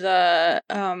went to the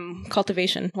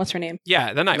cultivation. What's her name?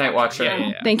 Yeah, the Night Watcher. Watcher.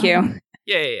 Yeah. Thank you.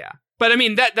 Yeah. But I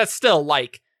mean, that's still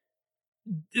like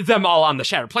them all on the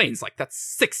Shattered Plains. Like, that's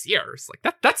 6 years.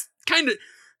 Like, that's kind of.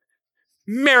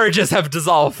 Marriages have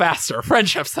dissolved faster.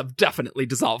 Friendships have definitely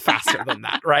dissolved faster than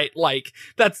that, right? Like,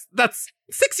 that's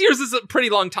 6 years is a pretty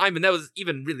long time, and that was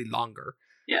even really longer.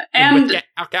 Yeah, And and with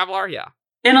Gavilar, yeah.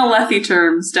 in Alethi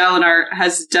terms, Dalinar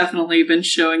has definitely been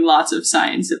showing lots of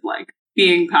signs of, like,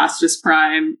 being past his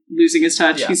prime, losing his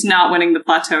touch. Yeah. He's not winning the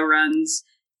plateau runs.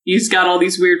 He's got all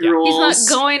these weird Yeah. rules. He's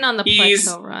not going on the He's-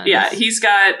 plateau run. Yeah, he's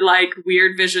got, like,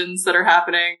 weird visions that are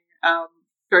happening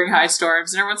during high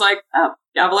storms, and everyone's like, oh,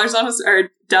 Dalinar's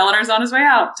on his way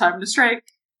out. Time to strike.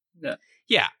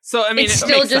 Yeah. So, I mean, it it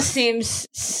still makes just sense. seems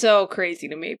so crazy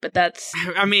to me. But that's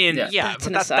I mean, Yeah. yeah, that's but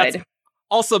an that's aside.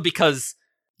 also because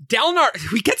Dalinar,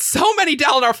 we get so many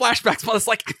Dalinar flashbacks, but it's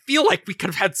like, I feel like we could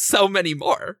have had so many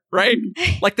more, right?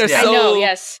 Like, there's Yeah. so, I know.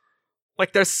 Yes.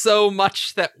 like, there's so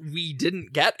much that we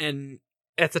didn't get, and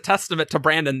it's a testament to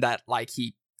Brandon that, like,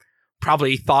 he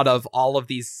probably thought of all of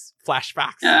these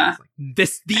flashbacks. Yeah. He's like,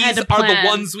 these Had are a the plan.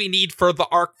 ones we need for the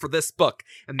arc for this book,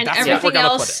 and And that's what we're everything gonna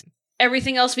else- put in.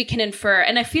 Everything else we can infer,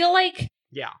 and I feel like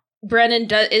Yeah. Brennan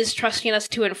is trusting us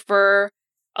to infer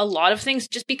a lot of things,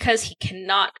 just because he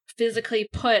cannot physically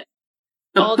put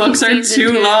The all books these are things too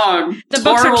into- long. the Tor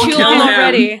books are will too kill long him.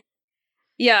 already.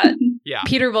 Yeah, Yeah.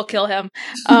 Peter will kill him.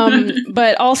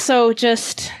 But also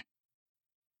just,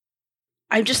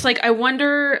 I'm just like, I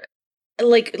wonder,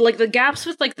 like the gaps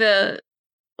with like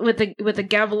with the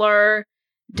Gavilar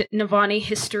Navani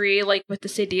history, like with the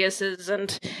Sadiases,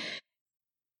 and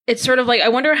it's sort of like, I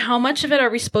wonder how much of it are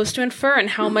we supposed to infer, and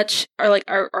how much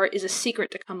are is a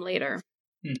secret to come later.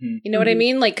 Mm-hmm. You know what I Mhm.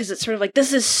 mean? Like, because it's sort of like,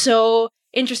 this is so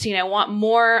interesting. I want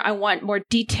more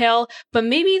detail, but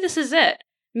maybe this is it.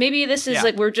 Maybe this is Yeah.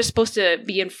 like, we're just supposed to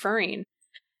be inferring.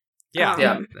 Yeah.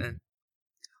 Yeah.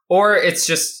 Or it's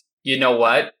just, you know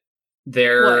what?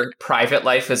 Their What? private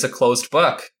life is a closed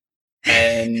book.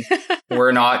 And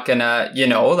we're not gonna,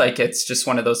 like, it's just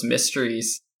one of those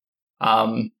mysteries.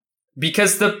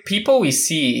 Because the people we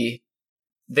see,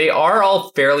 they are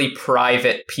all fairly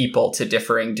private people to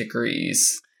differing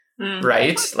degrees, Mm.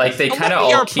 right? Like, they kind of Alethi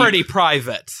all are keep... pretty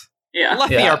private. Yeah.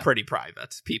 Alethi Yeah. are pretty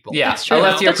private people. Yeah, That's true.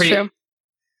 Alethi are That's pretty... true.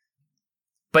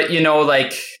 But,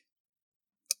 like,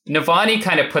 Navani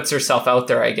kind of puts herself out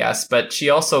there, I guess, but she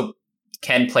also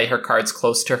can play her cards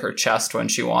close to her chest when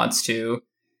she wants to.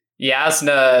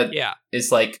 Yasna Yeah.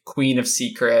 is like Queen of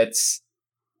Secrets.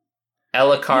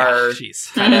 Elhokar, Yeah,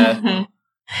 jeez. kind of,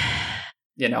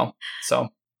 Mhm. so.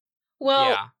 Well,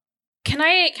 Yeah. can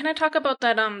I talk about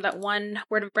that one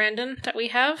word of Brandon that we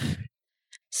have?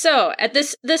 So at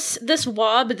this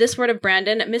word of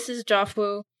Brandon, Mrs.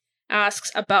 Joffu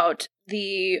asks about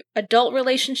the adult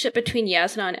relationship between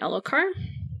Yasna and Elhokar.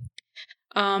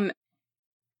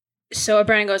 So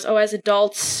Brandon goes, "Oh, as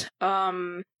adults,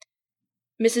 Mrs.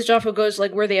 Joffu goes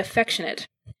like, were they affectionate?"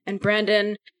 And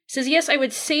Brandon says, "Yes, I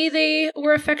would say they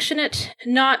were affectionate,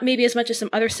 not maybe as much as some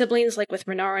other siblings, like with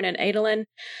Renarin and Adolin.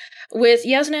 With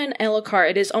Yasna and Elhokar,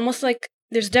 it is almost like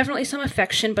there's definitely some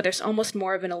affection, but there's almost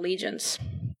more of an allegiance.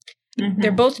 Mhm.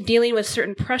 They're both dealing with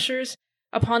certain pressures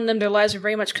upon them. Their lives are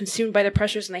very much consumed by the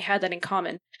pressures, and they had that in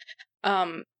common."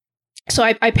 So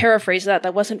I paraphrase that.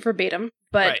 That wasn't verbatim,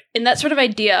 but Right. in that sort of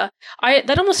idea,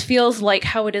 that almost feels like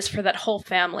how it is for that whole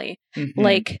family. Mhm.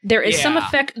 Like there is some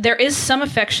Yeah. there is some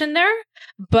affection there,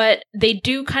 but they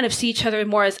do kind of see each other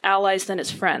more as allies than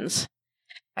as friends.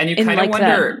 And you in kind of like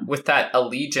wonder with that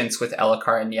allegiance with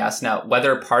Elhokar and Yasna,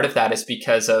 whether part of that is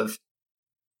because of,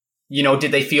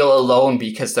 did they feel alone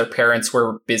because their parents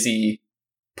were busy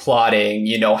plotting?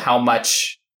 How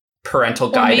much parental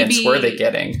Or guidance maybe- were they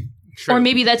getting? True. Or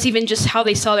maybe that's even just how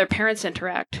they saw their parents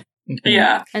interact. Mhm.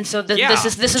 Yeah, And so Yeah, this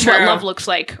is true. what love looks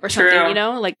like, or something,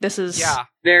 True. Like this is Yeah.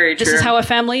 very true. this is how a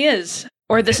family is,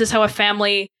 or this is how a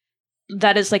family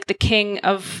that is like the king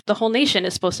of the whole nation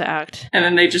is supposed to act. And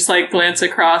then they just like glance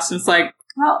across and it's like,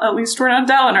 well, at least we're not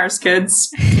Dalinar's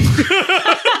kids.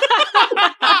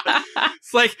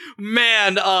 It's like,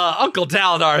 man, Uncle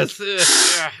Dalinar is.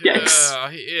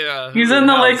 Yikes. Yeah. He's in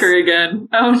the liquor again.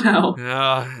 Oh no.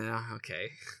 Yeah, okay.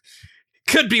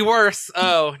 Could be worse.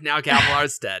 Oh, now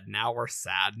Gavilar's dead. Now we're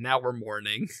sad. Now we're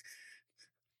mourning.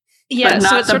 Yeah, but so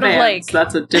not it's the sort of bands. like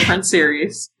That's a different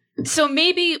series. So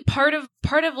maybe part of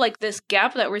like this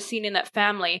gap that we're seeing in that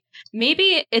family,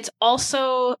 maybe it's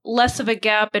also less of a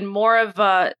gap and more of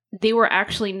they were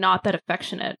actually not that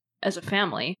affectionate as a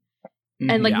family.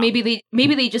 And like maybe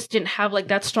they just didn't have like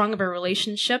that strong of a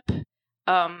relationship.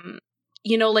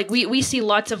 You know, like we see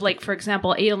lots of, like, for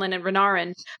example, Adolin and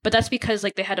Renarin, but that's because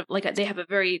like they have a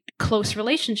very close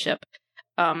relationship.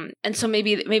 And so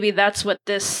maybe that's what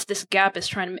this gap is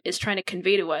trying to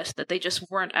convey to us, that they just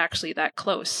weren't actually that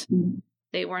close.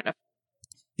 They weren't.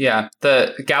 Yeah,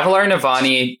 the Gavilar,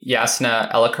 Navani,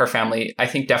 Yasna, Elhokar family, I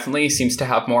think definitely seems to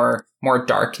have more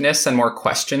darkness and more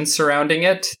questions surrounding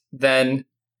it than,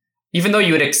 even though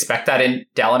you would expect that in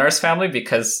Dalinar's family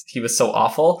because he was so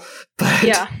awful. But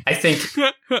yeah. I think,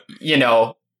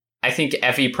 I think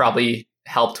Evie probably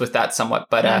helped with that somewhat.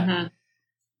 But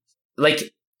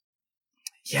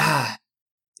yeah,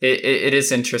 it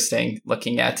is interesting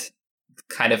looking at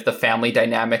kind of the family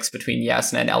dynamics between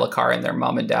Yasna and Elhokar and their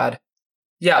mom and dad.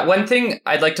 Yeah, one thing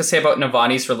I'd like to say about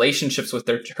Navani's relationships with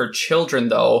her children,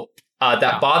 though,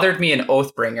 that bothered me in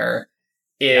Oathbringer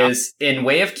is in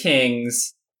Way of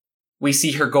Kings, we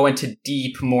see her go into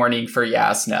deep mourning for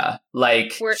Yasna.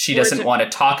 Like, she doesn't want to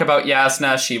talk about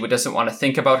Yasna. She doesn't want to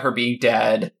think about her being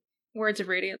dead. Words of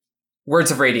Radiance. Words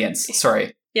of Radiance,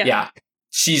 sorry. Yeah.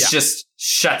 She's just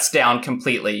shuts down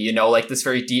completely, like this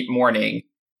very deep mourning.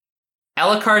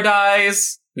 Elhokar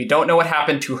dies. We don't know what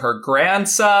happened to her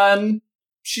grandson.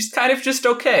 She's kind of just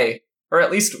okay. Or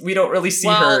at least we don't really see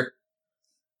her.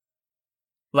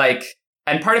 Like,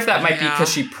 and part of that might be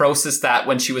because she processed that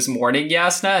when she was mourning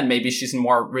Yasna, and maybe she's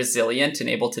more resilient and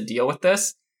able to deal with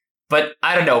this. But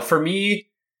I don't know. For me,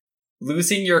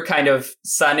 losing your kind of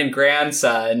son and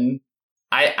grandson,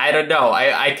 I don't know.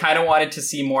 I kind of wanted to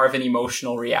see more of an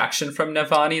emotional reaction from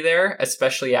Navani there,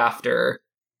 especially after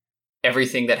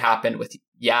everything that happened with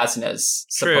Yasna's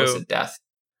supposed death.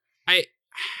 I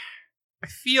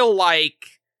feel like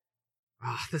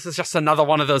this is just another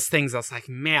one of those things that's like,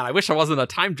 man, I wish I wasn't a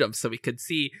time jump so we could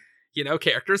see,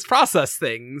 characters process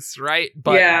things, right?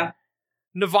 But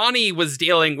Navani was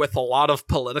dealing with a lot of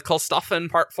political stuff in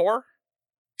part 4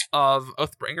 of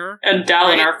Oathbringer. And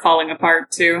Dalinar falling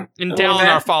apart, too. And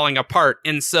Dalinar falling apart.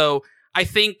 And so I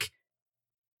think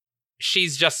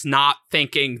she's just not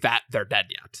thinking that they're dead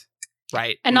yet,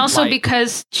 right? And also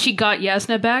because she got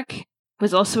Yasna back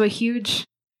was also a huge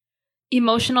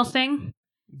emotional thing.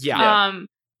 Yeah.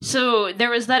 So there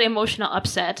was that emotional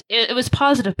upset. It was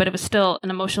positive, but it was still an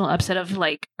emotional upset of,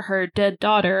 like, her dead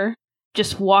daughter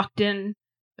just walked in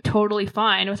totally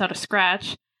fine without a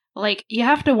scratch. Like, you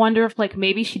have to wonder if, like,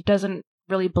 maybe she doesn't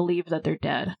really believe that they're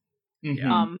dead.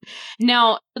 Mm-hmm.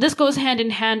 Now, this goes hand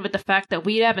in hand with the fact that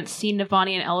we haven't seen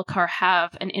Navani and Elhokar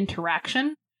have an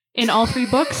interaction in all 3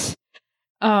 books.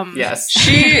 Yes.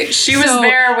 She was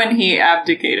there when he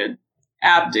abdicated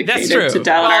That's true. To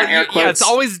Dalinar, air quotes. Yeah, it's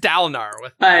always Dalinar.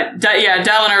 But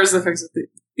Dalinar was the fix.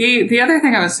 The other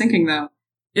thing I was thinking, though,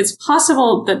 it's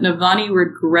possible that Navani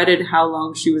regretted how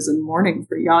long she was in mourning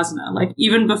for Yasna. Like,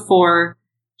 even before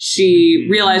she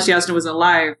realized Yasna was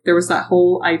alive, there was that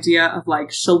whole idea of, like,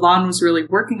 Shallan was really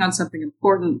working on something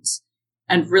important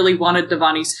and really wanted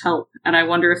Navani's help. And I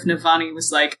wonder if Navani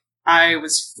was like, I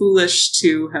was foolish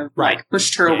to have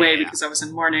pushed her away because I was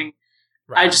in mourning.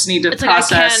 Right. I just need to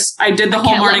process. I did the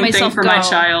whole mourning thing for my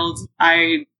child.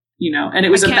 And it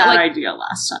was a bad idea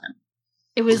last time.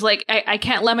 It was like, I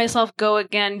can't let myself go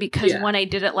again because when I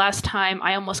did it last time,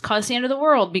 I almost caused the end of the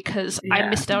world because I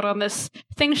missed out on this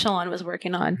thing Shallan was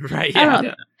working on. Right. I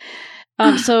don't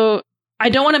know. So I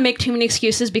don't want to make too many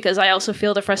excuses because I also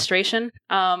feel the frustration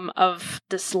of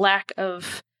this lack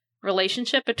of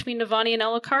relationship between Navani and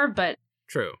Elhokar, but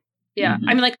true. Yeah,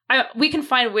 I mean, like, we can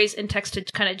find ways in text to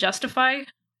kind of justify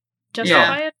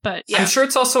it, but I'm sure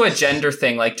it's also a gender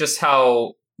thing, like just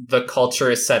how the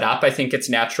culture is set up. I think it's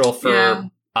natural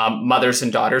for mothers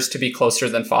and daughters to be closer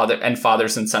than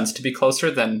fathers and sons to be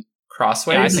closer than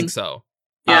crossways. Yeah, I think so.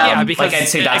 Because I'd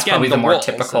say that's probably the more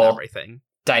typical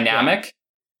dynamic.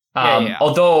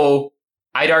 Although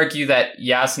I'd argue that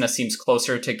Yasna seems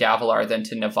closer to Gavilar than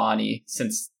to Navani,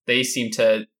 since they seem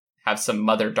to have some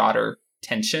mother-daughter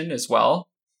tension as well.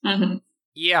 Mm-hmm.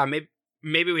 Yeah,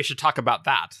 maybe we should talk about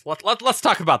that. Let's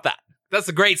talk about that. That's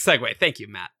a great segue. Thank you,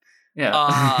 Matt.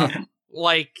 Yeah.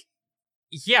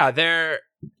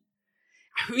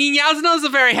 Yasna's a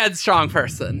very headstrong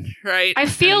person, right? I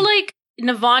feel like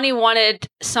Navani wanted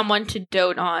someone to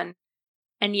dote on,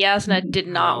 and Yasna did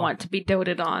not want to be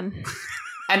doted on.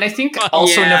 And I think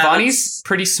also Navani's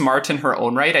pretty smart in her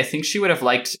own right. I think she would have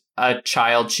liked a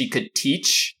child she could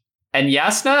teach. And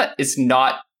Yasna is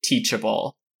not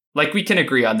teachable. Like, we can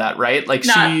agree on that, right? Like,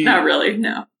 not really,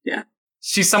 no. Yeah.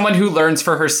 She's someone who learns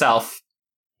for herself.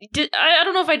 I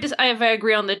don't know if I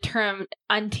agree on the term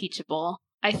unteachable.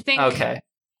 I think Okay.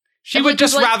 She would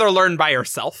just rather learn by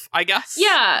herself, I guess.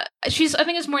 Yeah, I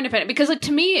think it's more independent because, like,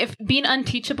 to me, if being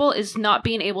unteachable is not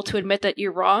being able to admit that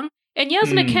you're wrong, and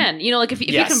Yasna can, you know, like if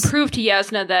you can prove to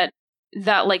Yasna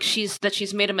that like she's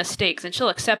made a mistake, then she'll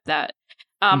accept that,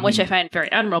 which I find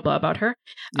very admirable about her.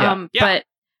 But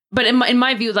in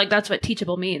my view, like that's what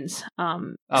teachable means.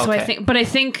 So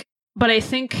I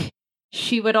think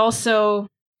she would also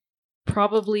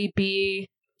probably be.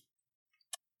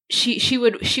 She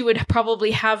would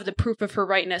probably have the proof of her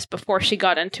rightness before she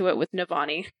got into it with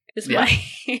Navani.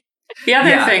 The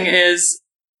other thing is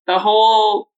the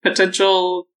whole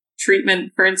potential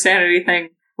treatment for insanity thing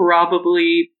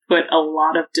probably put a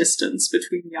lot of distance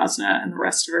between Yasna and the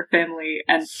rest of her family,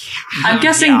 and I'm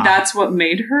guessing that's what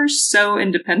made her so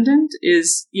independent.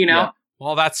 Is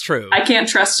well, that's true. I can't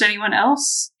trust anyone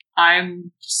else.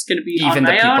 I'm just going to be on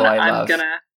my own. I'm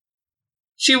gonna.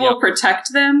 She will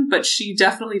protect them, but she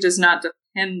definitely does not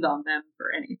depend on them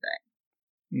for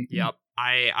anything. Yep,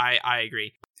 I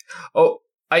agree. Oh,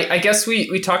 I guess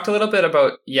we talked a little bit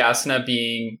about Yasna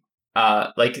being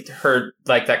like her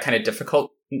like that kind of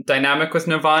difficult dynamic with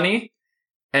Navani,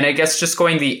 and I guess just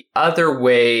going the other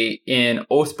way in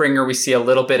Oathbringer, we see a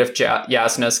little bit of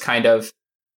Yasna's kind of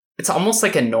it's almost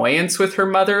like annoyance with her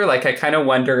mother. Like I kind of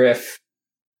wonder if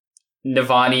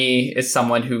Navani is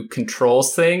someone who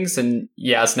controls things and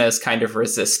Yasna is kind of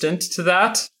resistant to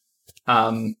that.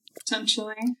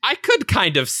 Potentially. I could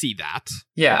kind of see that.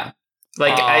 Yeah.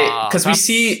 Like, because we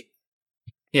see...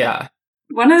 Yeah.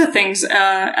 One of the things,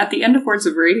 at the end of Words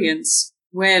of Radiance,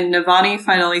 when Navani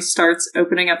finally starts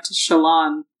opening up to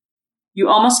Shallan, you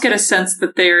almost get a sense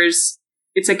that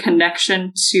it's a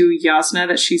connection to Yasna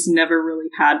that she's never really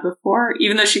had before.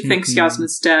 Even though she thinks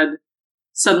Yasna's dead,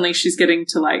 suddenly she's getting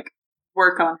to, like,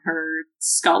 work on her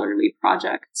scholarly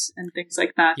projects and things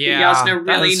like that. Yeah, Yasna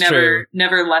really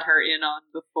never let her in on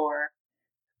before.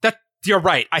 That you're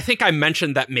right. I think I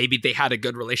mentioned that maybe they had a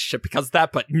good relationship because of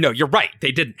that, but no, you're right.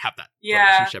 They didn't have that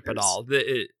relationship at all.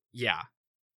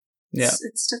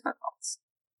 It's difficult.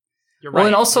 You're well, right.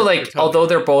 And also, you're totally although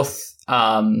they're both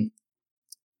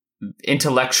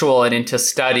intellectual and into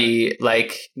study,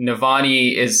 like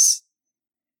Navani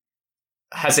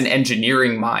has an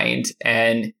engineering mind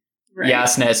and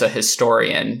Yasna is a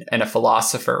historian and a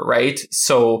philosopher, right?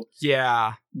 So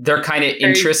their kind of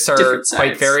interests are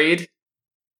quite varied.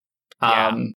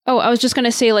 I was just going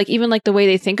to say, like, even like the way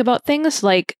they think about things,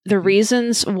 like the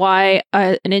reasons why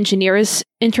an engineer is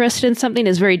interested in something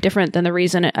is very different than the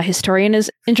reason a historian is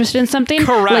interested in something.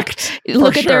 Correct. Like,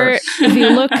 look at if you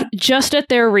look just at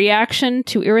their reaction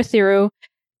to Urithiru,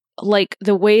 like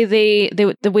the way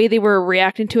they were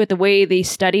reacting to it, the way they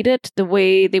studied it,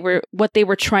 what they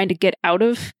were trying to get out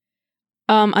of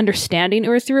understanding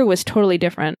Urithiru was totally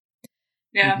different.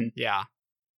 Yeah. Yeah.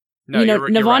 No,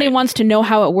 Navani right. wants to know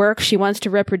how it works. She wants to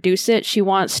reproduce it. She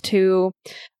wants to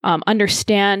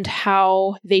understand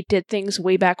how they did things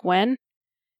way back when,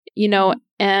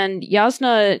 and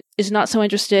Yasna is not so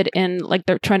interested in, like,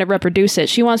 they're trying to reproduce it.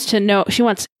 She wants to know,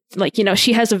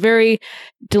 she has a very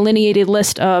delineated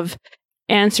list of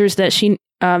answers that she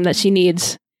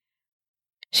needs.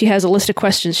 She has a list of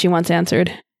questions she wants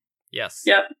answered. Yes.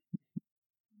 Yep.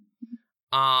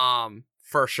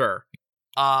 For sure.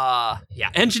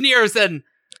 Engineers and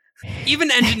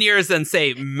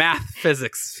say math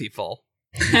physics people.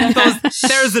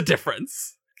 There's a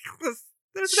difference.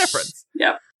 There's a difference.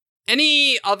 Yep.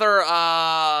 Any other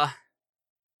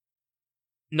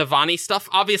Navani stuff?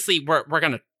 Obviously, we're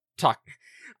gonna talk.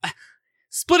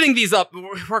 Splitting these up,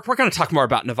 we're going to talk more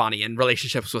about Navani and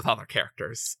relationships with other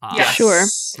characters. Sure.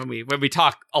 When we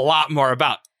talk a lot more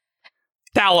about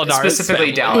Dalinar,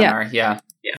 specifically Dalinar. Yeah.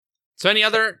 So any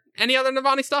other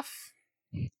Navani stuff?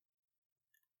 I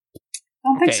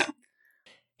don't think so.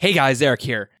 Hey guys, Eric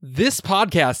here. This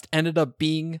podcast ended up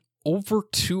being over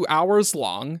 2 hours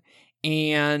long,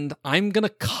 and I'm gonna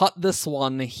cut this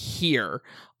one here.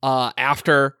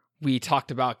 After we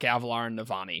talked about Gavilar and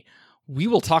Navani, we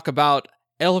will talk about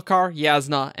Elhokar,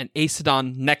 Yasna, and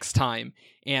Aesidon next time.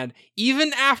 And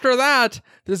even after that,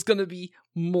 there's gonna be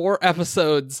more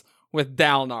episodes with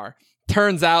Dalinar.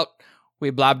 Turns out we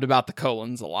blabbed about the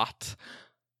colons a lot.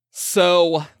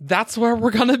 So that's where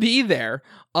we're gonna be there.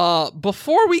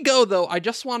 Before we go, though, I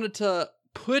just wanted to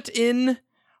put in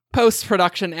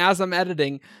post-production as I'm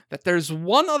editing that there's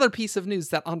one other piece of news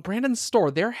that on Brandon's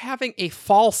store, they're having a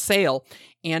fall sale,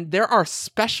 and there are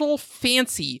special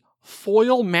fancy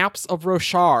foil maps of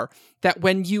Roshar that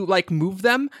when you move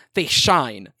them, they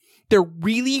shine. They're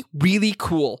really, really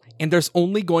cool, and there's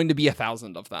only going to be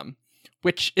 1,000 of them.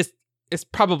 which is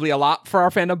probably a lot for our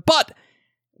fandom, but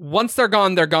once they're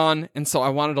gone, they're gone. And so I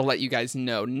wanted to let you guys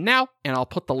know now, and I'll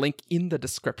put the link in the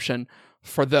description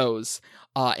for those.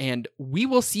 And we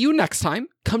will see you next time.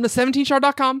 Come to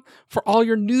 17char.com for all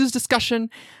your news, discussion,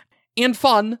 and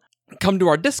fun. Come to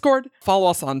our Discord, follow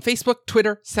us on Facebook,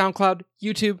 Twitter, SoundCloud,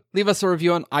 YouTube, leave us a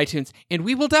review on iTunes, and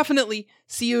we will definitely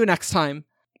see you next time.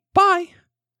 Bye!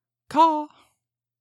 Caw!